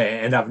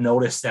 And I've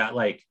noticed that,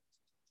 like,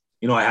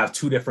 I have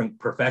two different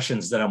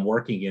professions that I'm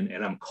working in,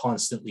 and I'm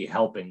constantly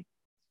helping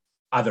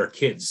other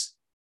kids.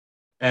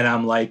 And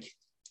I'm like,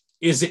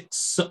 is it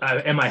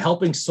am I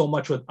helping so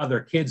much with other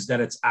kids that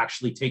it's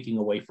actually taking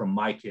away from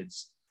my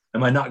kids?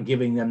 Am I not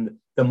giving them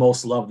the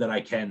most love that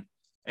I can?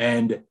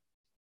 And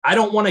I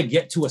don't want to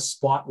get to a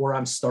spot where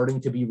I'm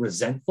starting to be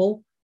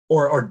resentful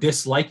or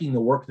disliking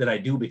the work that I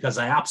do, because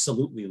I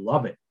absolutely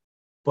love it.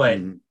 But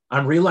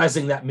I'm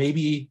realizing that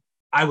maybe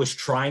I was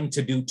trying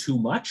to do too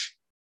much.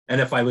 And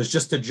if I was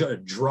just to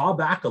draw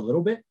back a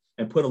little bit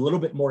and put a little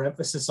bit more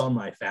emphasis on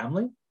my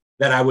family,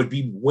 that I would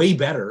be way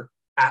better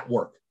at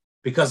work,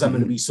 because I'm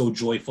going to be so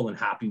joyful and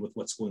happy with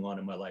what's going on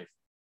in my life.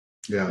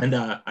 Yeah. And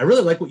I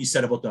really like what you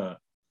said about the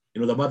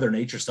Mother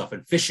Nature stuff,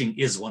 and fishing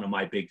is one of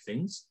my big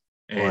things.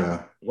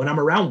 And when I'm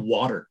around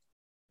water,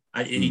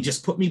 you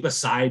just put me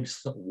beside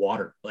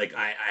water. Like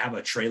I have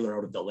a trailer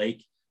out of the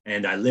lake,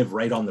 and I live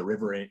right on the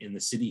river in the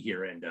city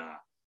here. And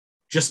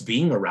just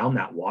being around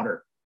that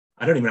water,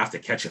 I don't even have to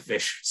catch a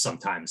fish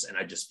sometimes, and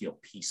I just feel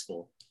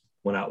peaceful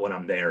when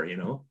I'm there.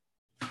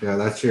 Yeah,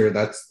 that's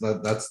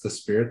the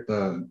spirit.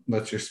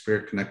 That's your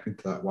spirit connecting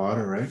to that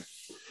water, right?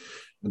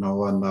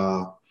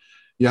 And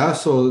yeah,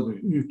 so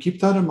you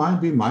keep that in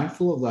mind. Be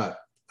mindful of that.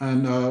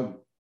 And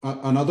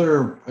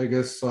another, I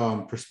guess,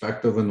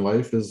 perspective in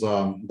life is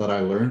that I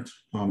learned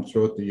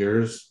throughout the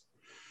years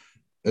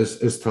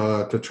is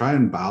to try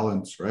and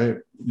balance, right?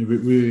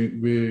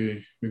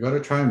 We got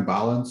to try and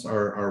balance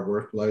our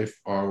work life,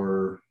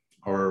 our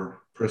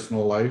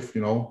personal life,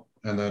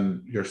 and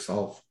then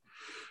yourself.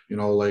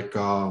 Like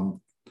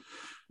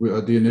we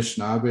at the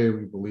Anishinaabe,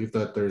 we believe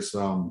that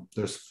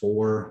there's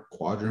 4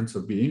 quadrants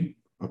of being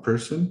a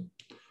person.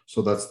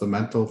 So that's the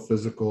mental,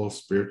 physical,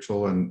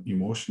 spiritual, and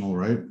emotional,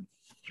 right?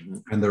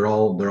 And they're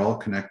all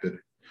connected.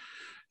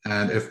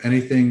 And if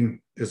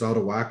anything is out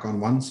of whack on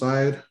one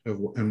side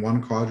in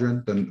one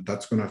quadrant, then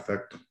that's going to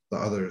affect the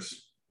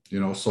others.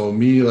 So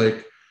me,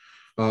 like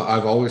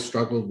I've always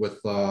struggled with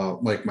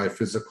like my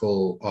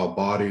physical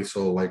body.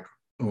 So like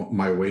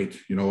my weight,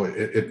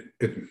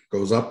 it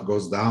goes up,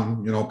 goes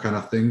down, kind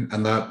of thing.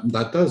 And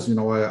that does,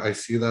 I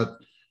see that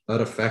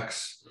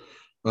affects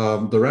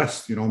the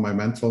rest, my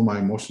mental, my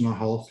emotional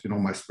health,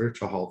 my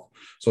spiritual health.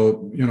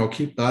 So,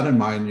 keep that in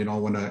mind,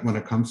 when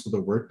it comes to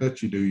the work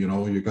that you do,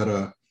 you got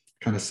to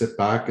kind of sit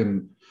back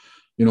and,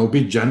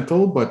 be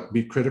gentle, but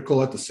be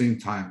critical at the same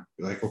time.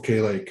 Like, okay,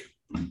 like,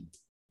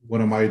 what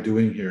am I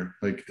doing here?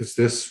 Like, is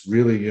this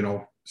really,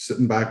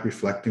 sitting back,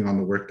 reflecting on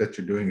the work that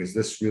you're doing? Is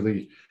this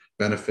really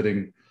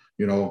benefiting,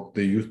 the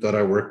youth that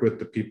I work with,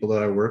 the people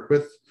that I work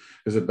with?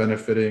 Is it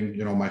benefiting,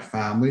 my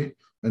family?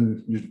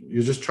 And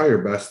you just try your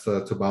best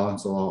to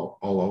balance all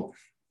out.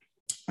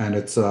 And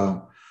it's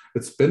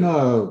been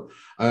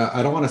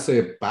I don't want to say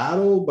a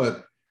battle,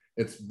 but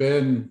it's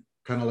been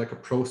kind of like a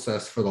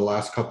process for the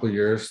last couple of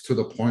years, to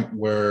the point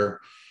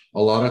where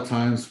a lot of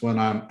times when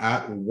I'm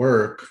at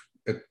work,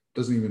 it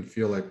doesn't even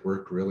feel like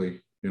work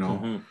really,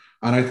 And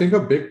I think a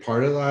big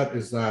part of that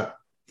is that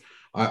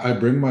I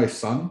bring my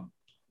son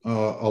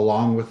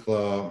along with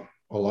a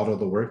lot of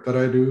the work that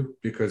I do,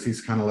 because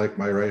he's kind of like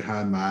my right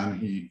hand man.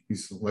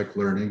 He's like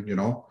learning,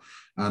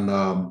 and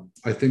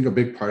I think a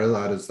big part of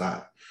that is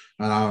that.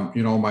 And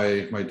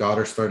my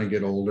daughter's starting to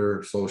get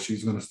older, so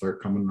she's going to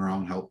start coming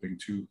around helping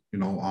too,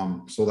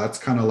 so that's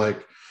kind of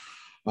like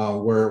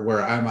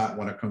where I'm at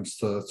when it comes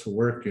to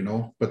work,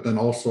 but then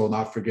also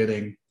not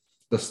forgetting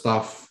the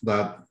stuff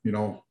that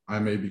I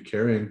may be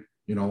carrying,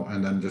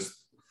 and then just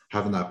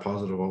having that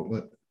positive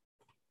outlet.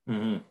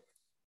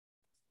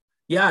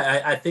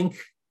 Yeah, I think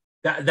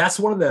that's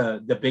one of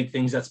the big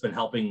things that's been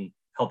helping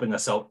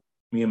us out,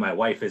 me and my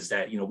wife, is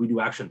that we do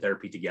action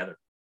therapy together.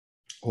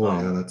 Oh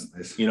yeah, that's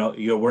nice.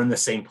 We're in the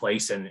same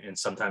place, and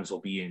sometimes we'll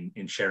be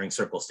in sharing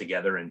circles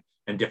together, and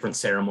different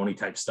ceremony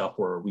type stuff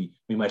where we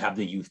might have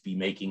the youth be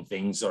making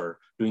things or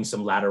doing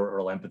some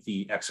lateral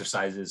empathy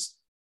exercises.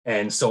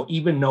 And so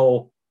even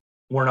though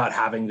we're not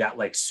having that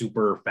like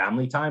super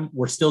family time,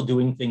 we're still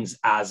doing things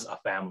as a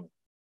family,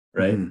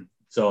 right?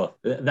 So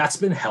that's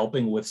been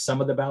helping with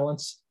some of the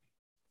balance.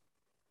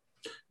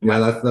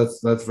 Yeah,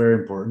 that's very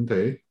important,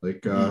 eh?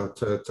 Like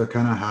to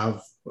kind of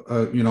have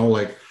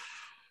like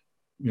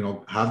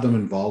have them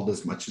involved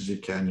as much as you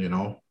can,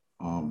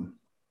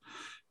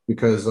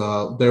 because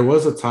there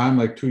was a time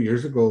like 2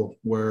 years ago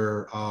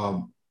where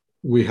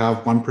we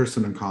have one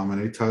person in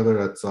common, eh, Tyler?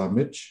 That's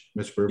Mitch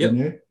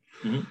Bourbonnier.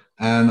 Yep.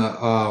 And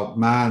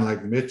man,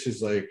 like Mitch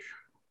is like,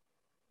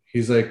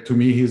 he's like, to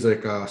me, he's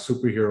like a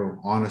superhero.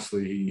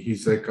 Honestly,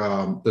 he's like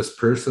this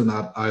person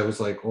that I was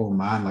like, oh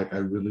man, like I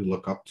really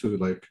look up to,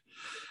 like.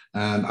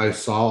 And I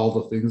saw all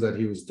the things that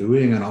he was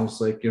doing, and I was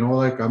like,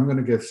 like I'm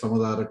gonna give some of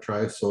that a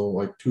try. So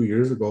like 2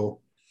 years ago,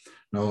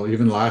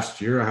 even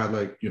last year, I had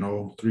like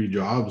 3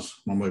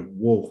 jobs. I'm like,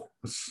 whoa,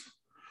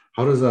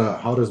 how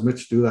does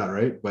Mitch do that,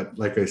 right? But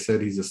like I said,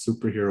 he's a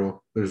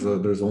superhero.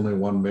 There's only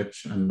one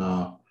Mitch, and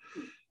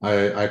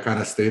I kind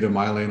of stayed in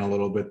my lane a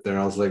little bit there.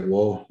 I was like,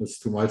 whoa, that's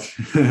too much.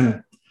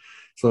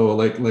 So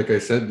like I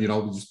said,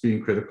 just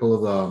being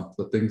critical of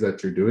the things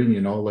that you're doing,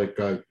 like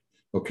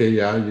okay,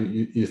 yeah,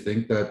 you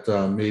think that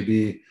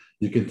maybe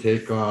you can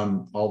take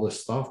on all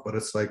this stuff, but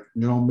it's like,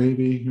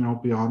 maybe,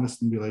 be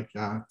honest and be like,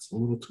 yeah, it's a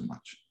little too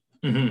much.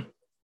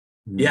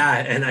 Yeah.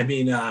 And I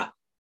mean,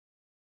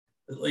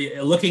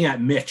 looking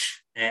at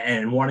Mitch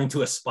and wanting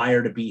to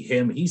aspire to be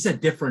him, he's a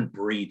different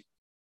breed.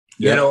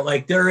 You know,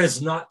 like there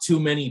is not too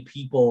many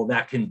people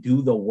that can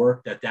do the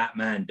work that that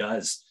man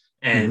does,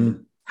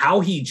 and how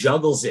he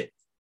juggles it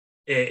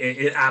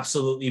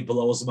absolutely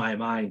blows my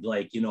mind.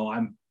 Like, you know,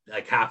 I'm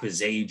like half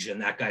his age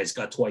and that guy's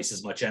got twice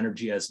as much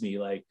energy as me.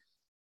 Like,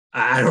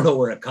 I don't know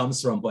where it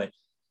comes from, but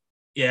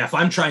yeah, if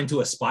I'm trying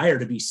to aspire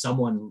to be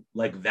someone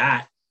like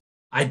that,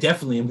 I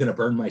definitely am going to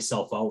burn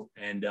myself out.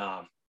 And,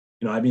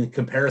 you know, I mean,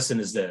 comparison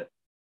is the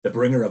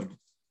bringer of,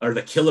 or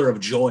the killer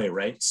of joy,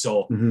 right?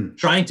 So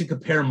trying to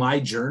compare my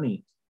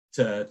journey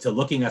to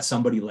looking at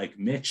somebody like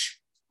Mitch,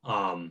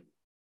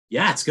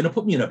 yeah, it's going to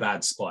put me in a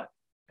bad spot.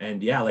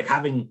 And yeah, like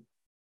having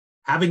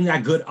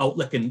that good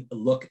outlook and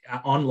look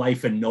on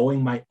life and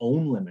knowing my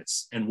own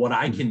limits and what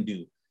I can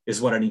do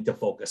is what I need to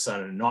focus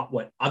on, and not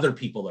what other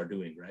people are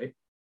doing, right?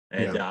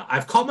 And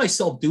I've caught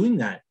myself doing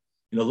that,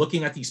 you know,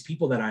 looking at these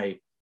people that I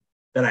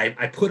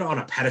put on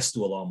a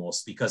pedestal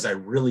almost because I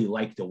really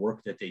like the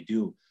work that they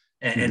do,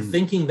 and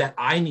thinking that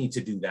I need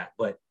to do that.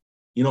 But,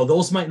 you know,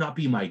 those might not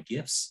be my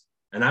gifts,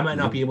 and I might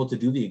not be able to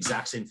do the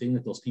exact same thing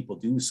that those people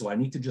do. So I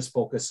need to just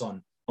focus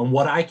on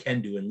what I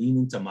can do and lean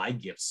into my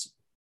gifts.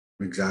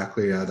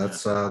 Exactly. Yeah,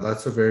 that's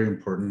a very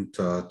important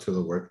to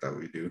the work that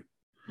we do.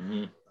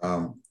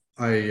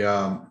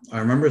 I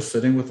remember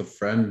sitting with a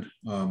friend,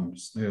 you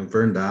know,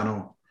 Vern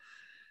Dano,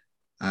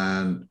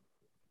 and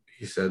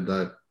he said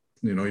that,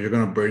 you know, you're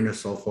going to burn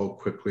yourself out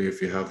quickly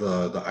if you have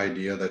the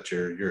idea that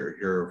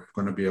you're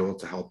going to be able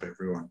to help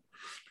everyone,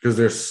 because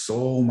there's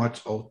so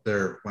much out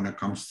there when it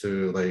comes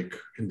to like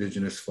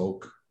Indigenous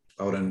folk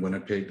out in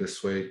Winnipeg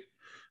this way.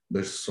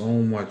 There's so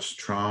much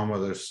trauma.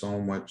 There's so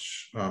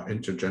much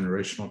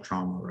intergenerational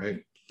trauma,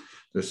 right?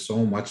 There's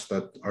so much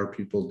that our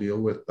people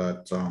deal with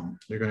that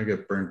you're going to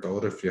get burnt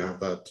out if you have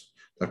that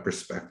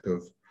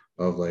perspective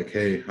of like,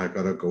 hey, I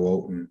got to go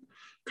out and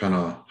kind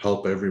of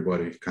help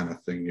everybody kind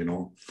of thing, you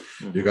know.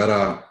 You got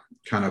to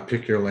kind of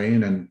pick your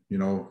lane and, you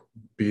know,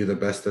 be the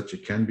best that you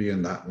can be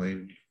in that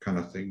lane kind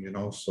of thing, you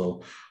know.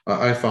 So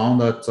I found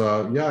that,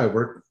 yeah, I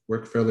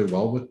work fairly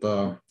well with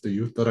the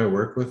youth that I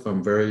work with.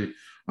 I'm very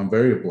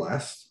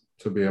blessed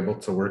to be able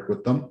to work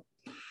with them.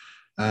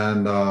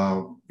 And,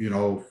 you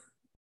know,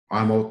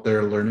 I'm out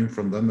there learning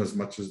from them as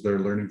much as they're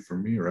learning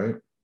from me, right?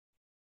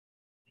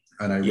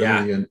 And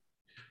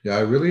I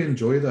really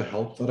enjoy the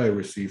help that I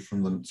receive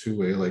from them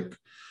too. Like,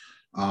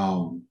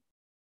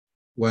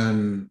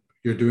 when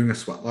you're doing a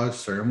sweat lodge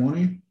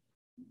ceremony,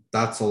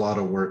 that's a lot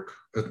of work.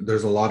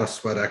 There's a lot of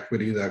sweat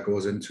equity that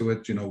goes into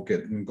it, you know,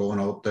 going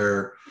out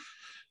there,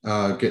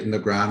 getting the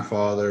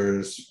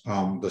grandfathers,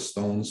 the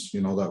stones,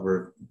 you know,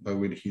 that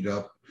we'd heat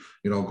up,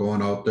 you know,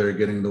 going out there,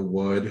 getting the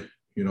wood,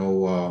 you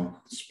know,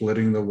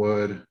 splitting the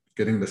wood,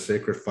 getting the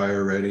sacred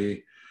fire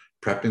ready,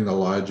 prepping the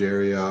lodge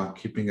area,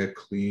 keeping it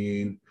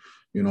clean.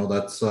 You know,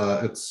 that's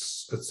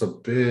it's a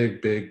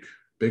big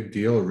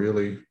deal,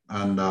 really.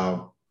 And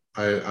I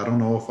don't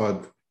know if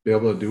I'd be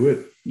able to do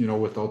it, you know,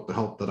 without the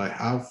help that I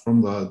have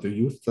from the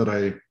youth that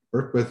I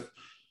work with.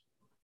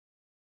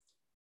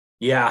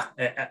 Yeah,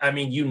 I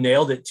mean, you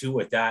nailed it too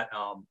with that.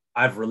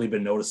 I've really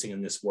been noticing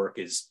in this work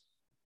is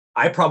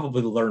I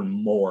probably learn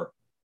more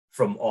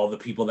from all the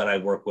people that I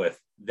work with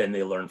than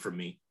they learn from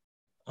me.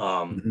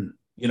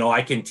 You know,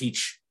 I can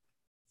teach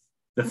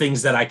the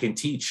things that I can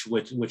teach,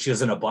 which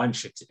isn't a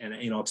bunch,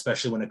 and you know,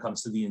 especially when it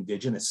comes to the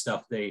Indigenous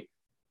stuff, they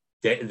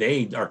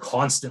are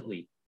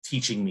constantly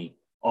teaching me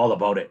all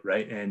about it,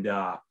 right? And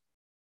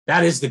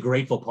that is the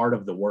grateful part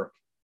of the work,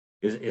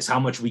 is how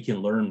much we can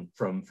learn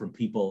from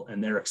people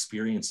and their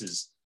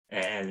experiences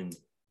and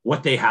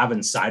what they have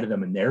inside of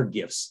them and their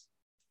gifts,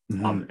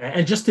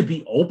 and just to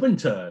be open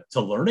to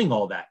learning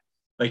all that.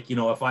 Like, you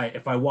know, if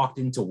I walked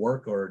into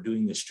work or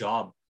doing this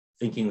job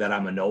thinking that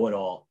I'm a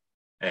know-it-all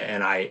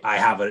and I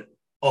have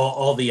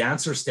all the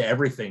answers to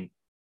everything,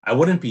 I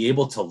wouldn't be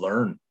able to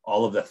learn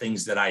all of the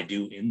things that I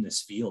do in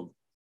this field.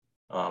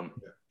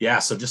 Yeah,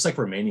 so just like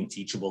remaining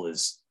teachable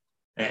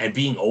and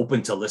being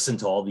open to listen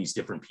to all these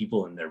different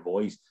people and their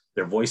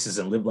voices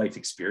and live life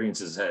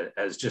experiences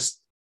as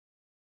just,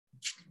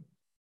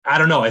 I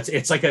don't know,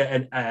 it's like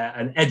an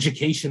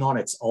education on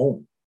its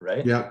own,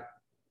 right?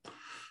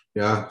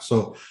 Yeah.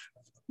 So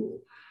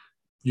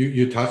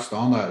you touched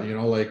on that, you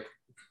know, like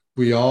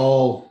we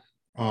all,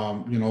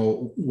 you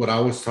know, what I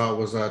was taught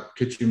was that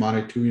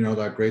Kichimani too, you know,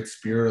 that great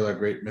spirit, that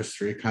great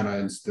mystery kind of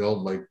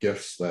instilled like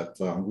gifts that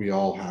we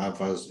all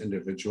have as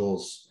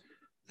individuals,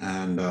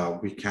 and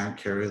we can't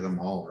carry them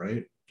all,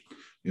 right?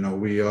 You know,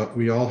 we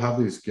all have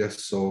these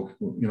gifts, so,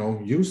 you know,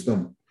 use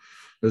them.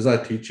 There's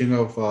that teaching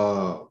of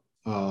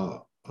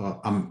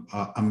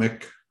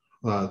Amik,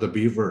 the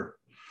beaver.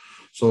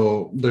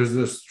 So there's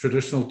this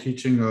traditional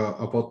teaching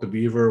about the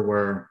beaver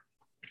where,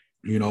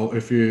 you know,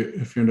 if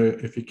you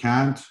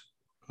can't,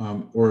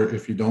 or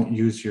if you don't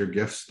use your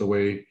gifts the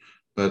way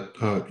that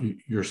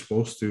you're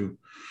supposed to,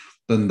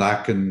 then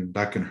that can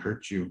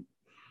hurt you.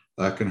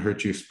 That can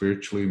hurt you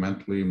spiritually,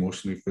 mentally,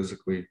 emotionally,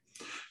 physically.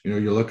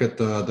 You look at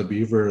the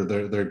beaver,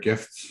 their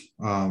gifts.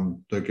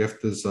 Their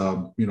gift is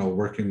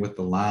working with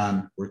the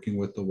land, working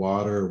with the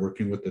water,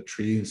 working with the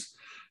trees,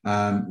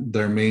 and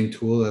their main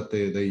tool that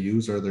they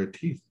use are their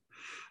teeth.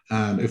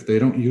 And if they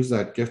don't use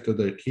that gift of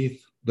their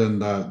teeth, then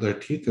their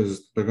teeth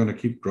they're going to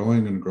keep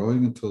growing and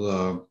growing until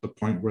the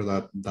point where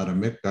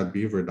that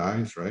beaver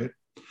dies, right?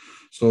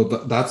 So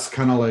that's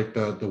kind of like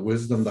the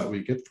wisdom that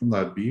we get from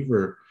that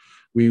beaver.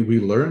 We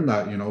learn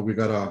that we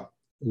gotta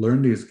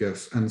learn these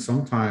gifts, and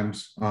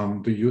sometimes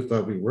the youth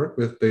that we work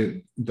with,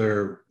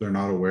 they're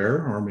not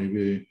aware, or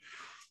maybe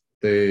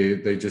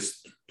they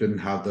just didn't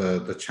have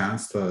the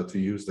chance to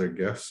use their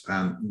gifts.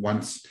 And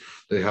once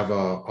they have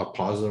a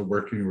positive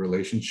working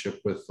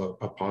relationship with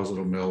a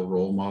positive male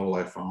role model,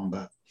 I found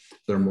that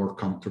they're more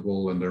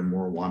comfortable and they're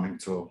more wanting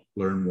to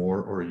learn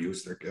more or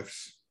use their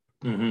gifts.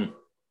 Mm-hmm.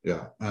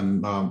 Yeah.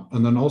 And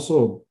then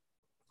also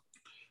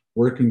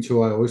working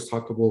too, I always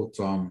talk about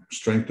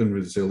strength and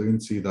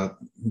resiliency that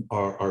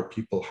our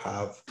people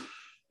have.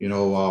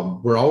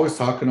 We're always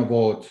talking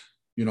about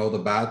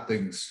the bad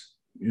things.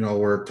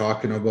 We're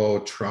talking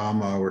about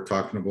trauma, we're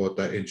talking about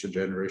that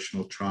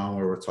intergenerational trauma,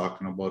 we're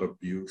talking about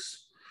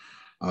abuse,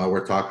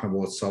 we're talking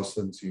about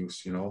substance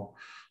use.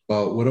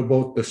 But what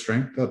about the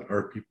strength that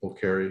our people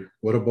carry?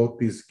 What about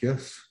these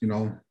gifts?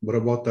 What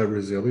about that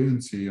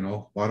resiliency?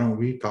 Why don't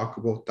we talk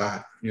about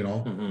that?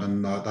 Mm-hmm.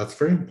 And that's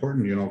very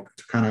important.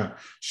 To kind of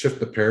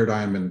shift the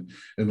paradigm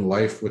in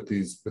life with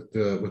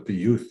the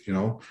youth.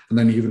 And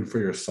then even for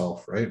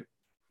yourself, right?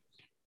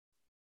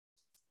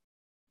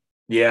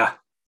 Yeah.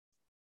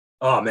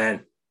 Oh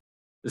man,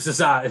 this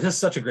is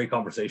such a great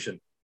conversation.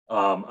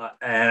 And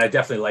I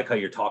definitely like how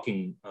you're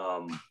talking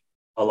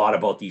a lot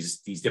about these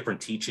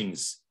different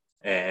teachings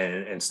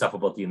and stuff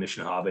about the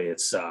Anishinaabe.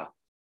 It's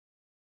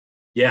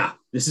yeah,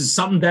 this is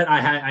something that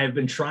I've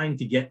been trying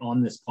to get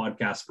on this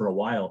podcast for a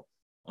while.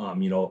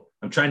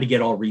 I'm trying to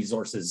get all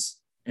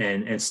resources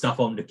and stuff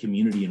out in the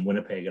community in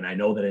Winnipeg, and I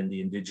know that in the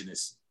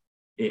Indigenous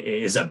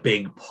is a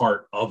big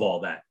part of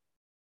all that.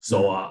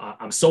 So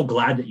I'm so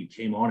glad that you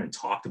came on and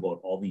talked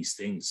about all these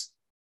things.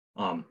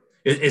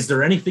 Is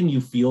there anything you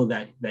feel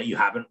that you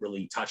haven't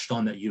really touched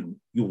on that you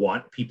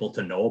want people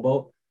to know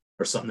about,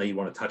 or something that you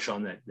want to touch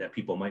on that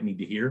people might need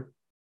to hear?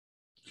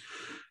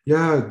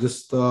 Yeah,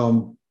 just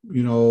I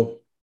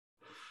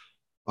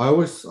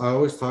always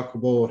talk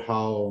about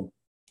how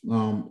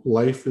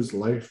life is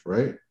life,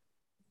 right?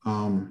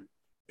 Um,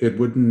 it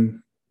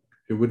wouldn't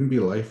be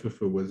life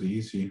if it was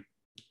easy.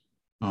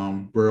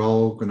 We're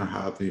all gonna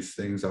have these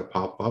things that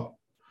pop up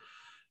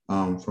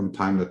from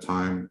time to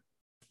time,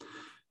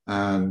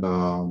 and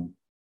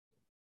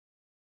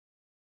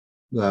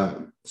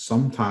that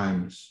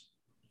sometimes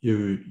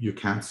you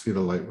can't see the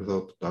light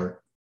without the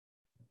dark.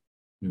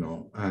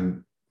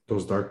 And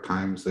those dark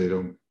times, they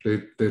don't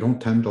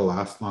tend to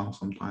last long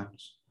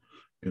sometimes.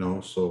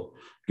 So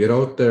get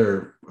out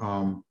there,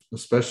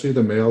 especially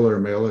the male or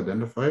male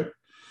identified.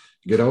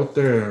 Get out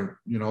there,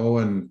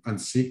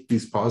 and seek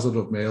these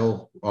positive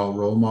male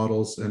role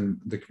models in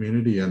the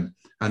community, and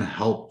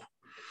help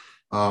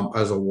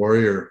as a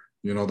warrior.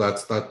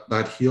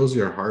 That heals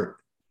your heart.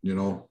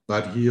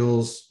 That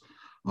heals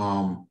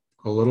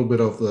a little bit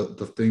of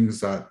the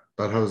things that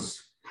has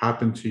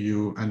happened to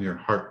you and your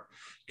heart.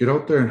 Get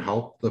out there and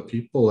help the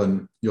people,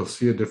 and you'll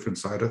see a different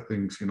side of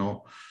things. When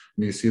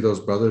you see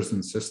those brothers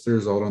and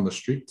sisters out on the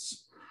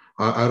streets,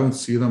 I don't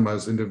see them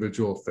as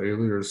individual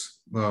failures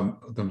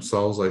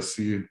themselves. I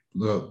see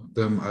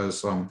them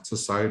as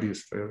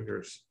society's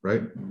failures,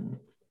 right?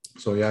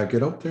 So yeah,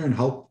 get out there and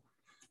help.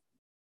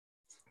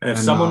 And if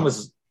someone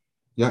was,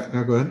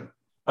 yeah, go ahead.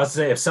 I'll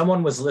say, if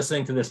someone was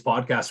listening to this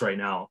podcast right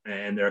now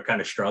and they're kind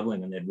of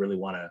struggling and they'd really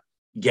want to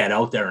get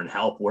out there and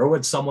help, where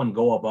would someone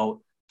go about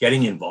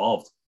getting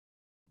involved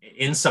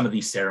in some of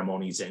these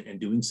ceremonies and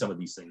doing some of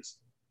these things?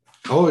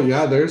 Oh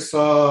yeah, there's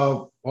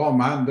oh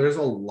man, there's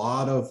a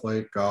lot of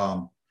like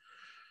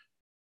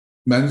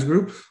men's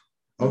groups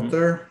out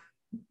there.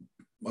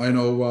 I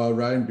know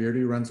Ryan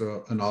Beardy runs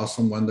an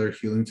awesome one. They're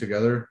Healing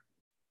Together.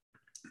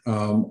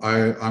 I'm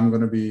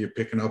going to be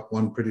picking up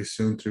one pretty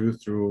soon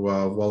through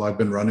well, I've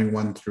been running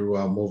one through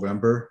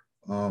Movember,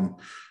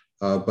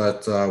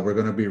 but we're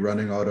going to be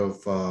running out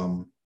of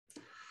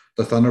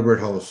the Thunderbird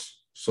House.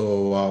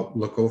 So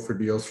look out for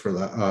deals for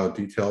that,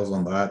 details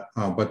on that.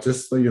 But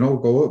just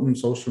go out on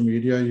social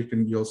media.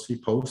 You'll see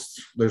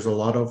posts. There's a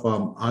lot of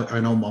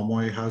I know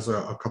Momoy has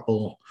a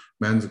couple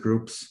men's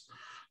groups.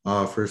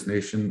 First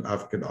Nation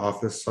Advocate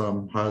Office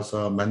has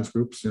men's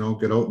groups.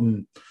 Get out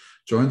and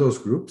join those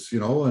groups.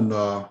 And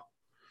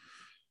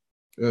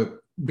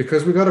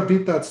because we got to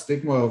beat that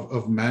stigma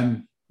of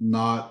men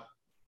not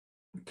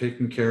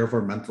taking care of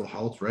our mental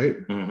health,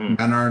 right?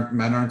 Men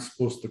aren't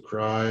supposed to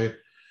cry.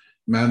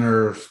 Men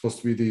are supposed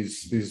to be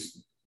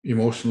these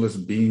emotionless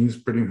beings,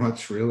 pretty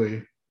much,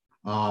 really.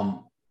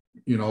 And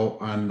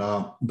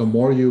the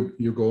more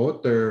you go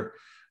out there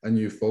and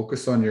you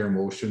focus on your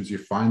emotions, you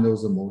find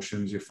those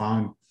emotions, you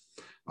find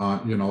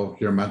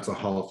your mental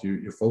health,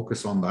 you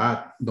focus on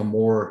that, the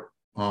more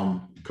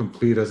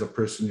complete as a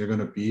person you're going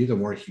to be, the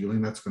more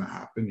healing that's going to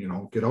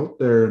happen. Get out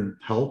there and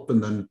help,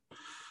 and then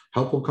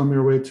help will come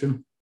your way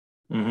too.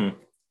 Mm-hmm.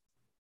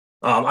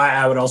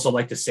 I would also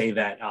like to say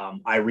that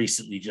I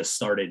recently just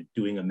started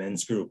doing a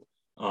men's group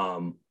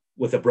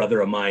with a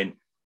brother of mine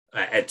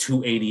at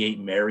 288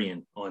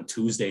 Marion on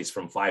Tuesdays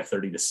from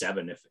 5:30 to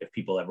 7. If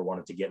people ever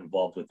wanted to get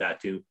involved with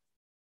that too.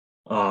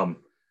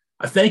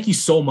 I thank you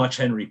so much,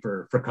 Henry,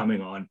 for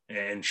coming on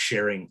and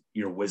sharing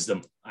your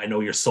wisdom. I know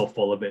you're so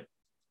full of it.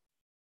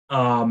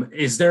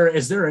 Is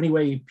there any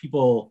way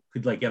people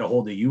could like get a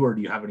hold of you, or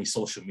do you have any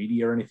social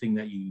media or anything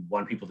that you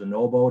want people to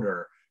know about,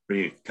 or are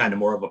you kind of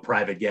more of a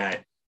private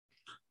guy?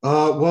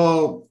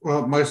 Well,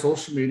 my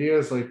social media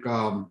is like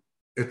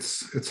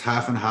it's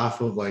half and half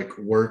of like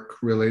work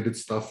related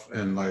stuff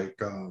and like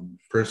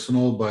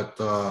personal, but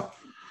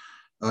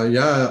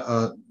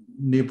yeah,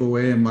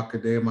 Nibue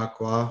Makade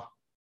Makwa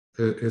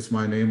is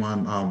my name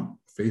on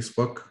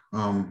Facebook.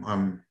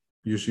 I'm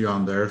usually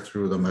on there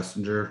through the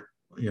messenger,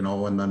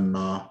 and then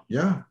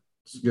yeah,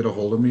 just get a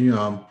hold of me.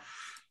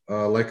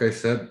 Like I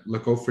said,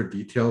 look out for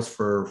details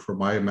for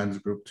my men's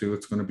group too.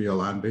 It's going to be a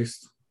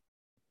land-based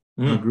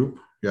group.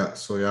 Yeah.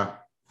 So yeah.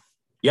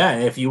 Yeah,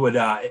 if you would,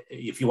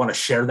 if you want to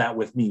share that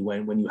with me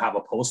when you have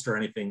a post or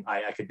anything,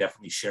 I could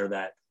definitely share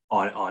that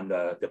on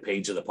the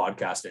page of the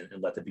podcast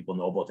and let the people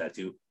know about that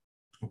too.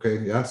 Okay.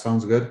 Yeah.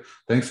 Sounds good.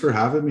 Thanks for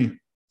having me.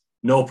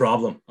 No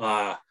problem.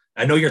 I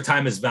know your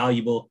time is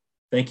valuable.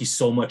 Thank you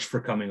so much for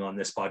coming on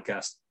this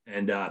podcast,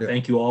 and Yeah.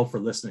 thank you all for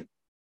listening.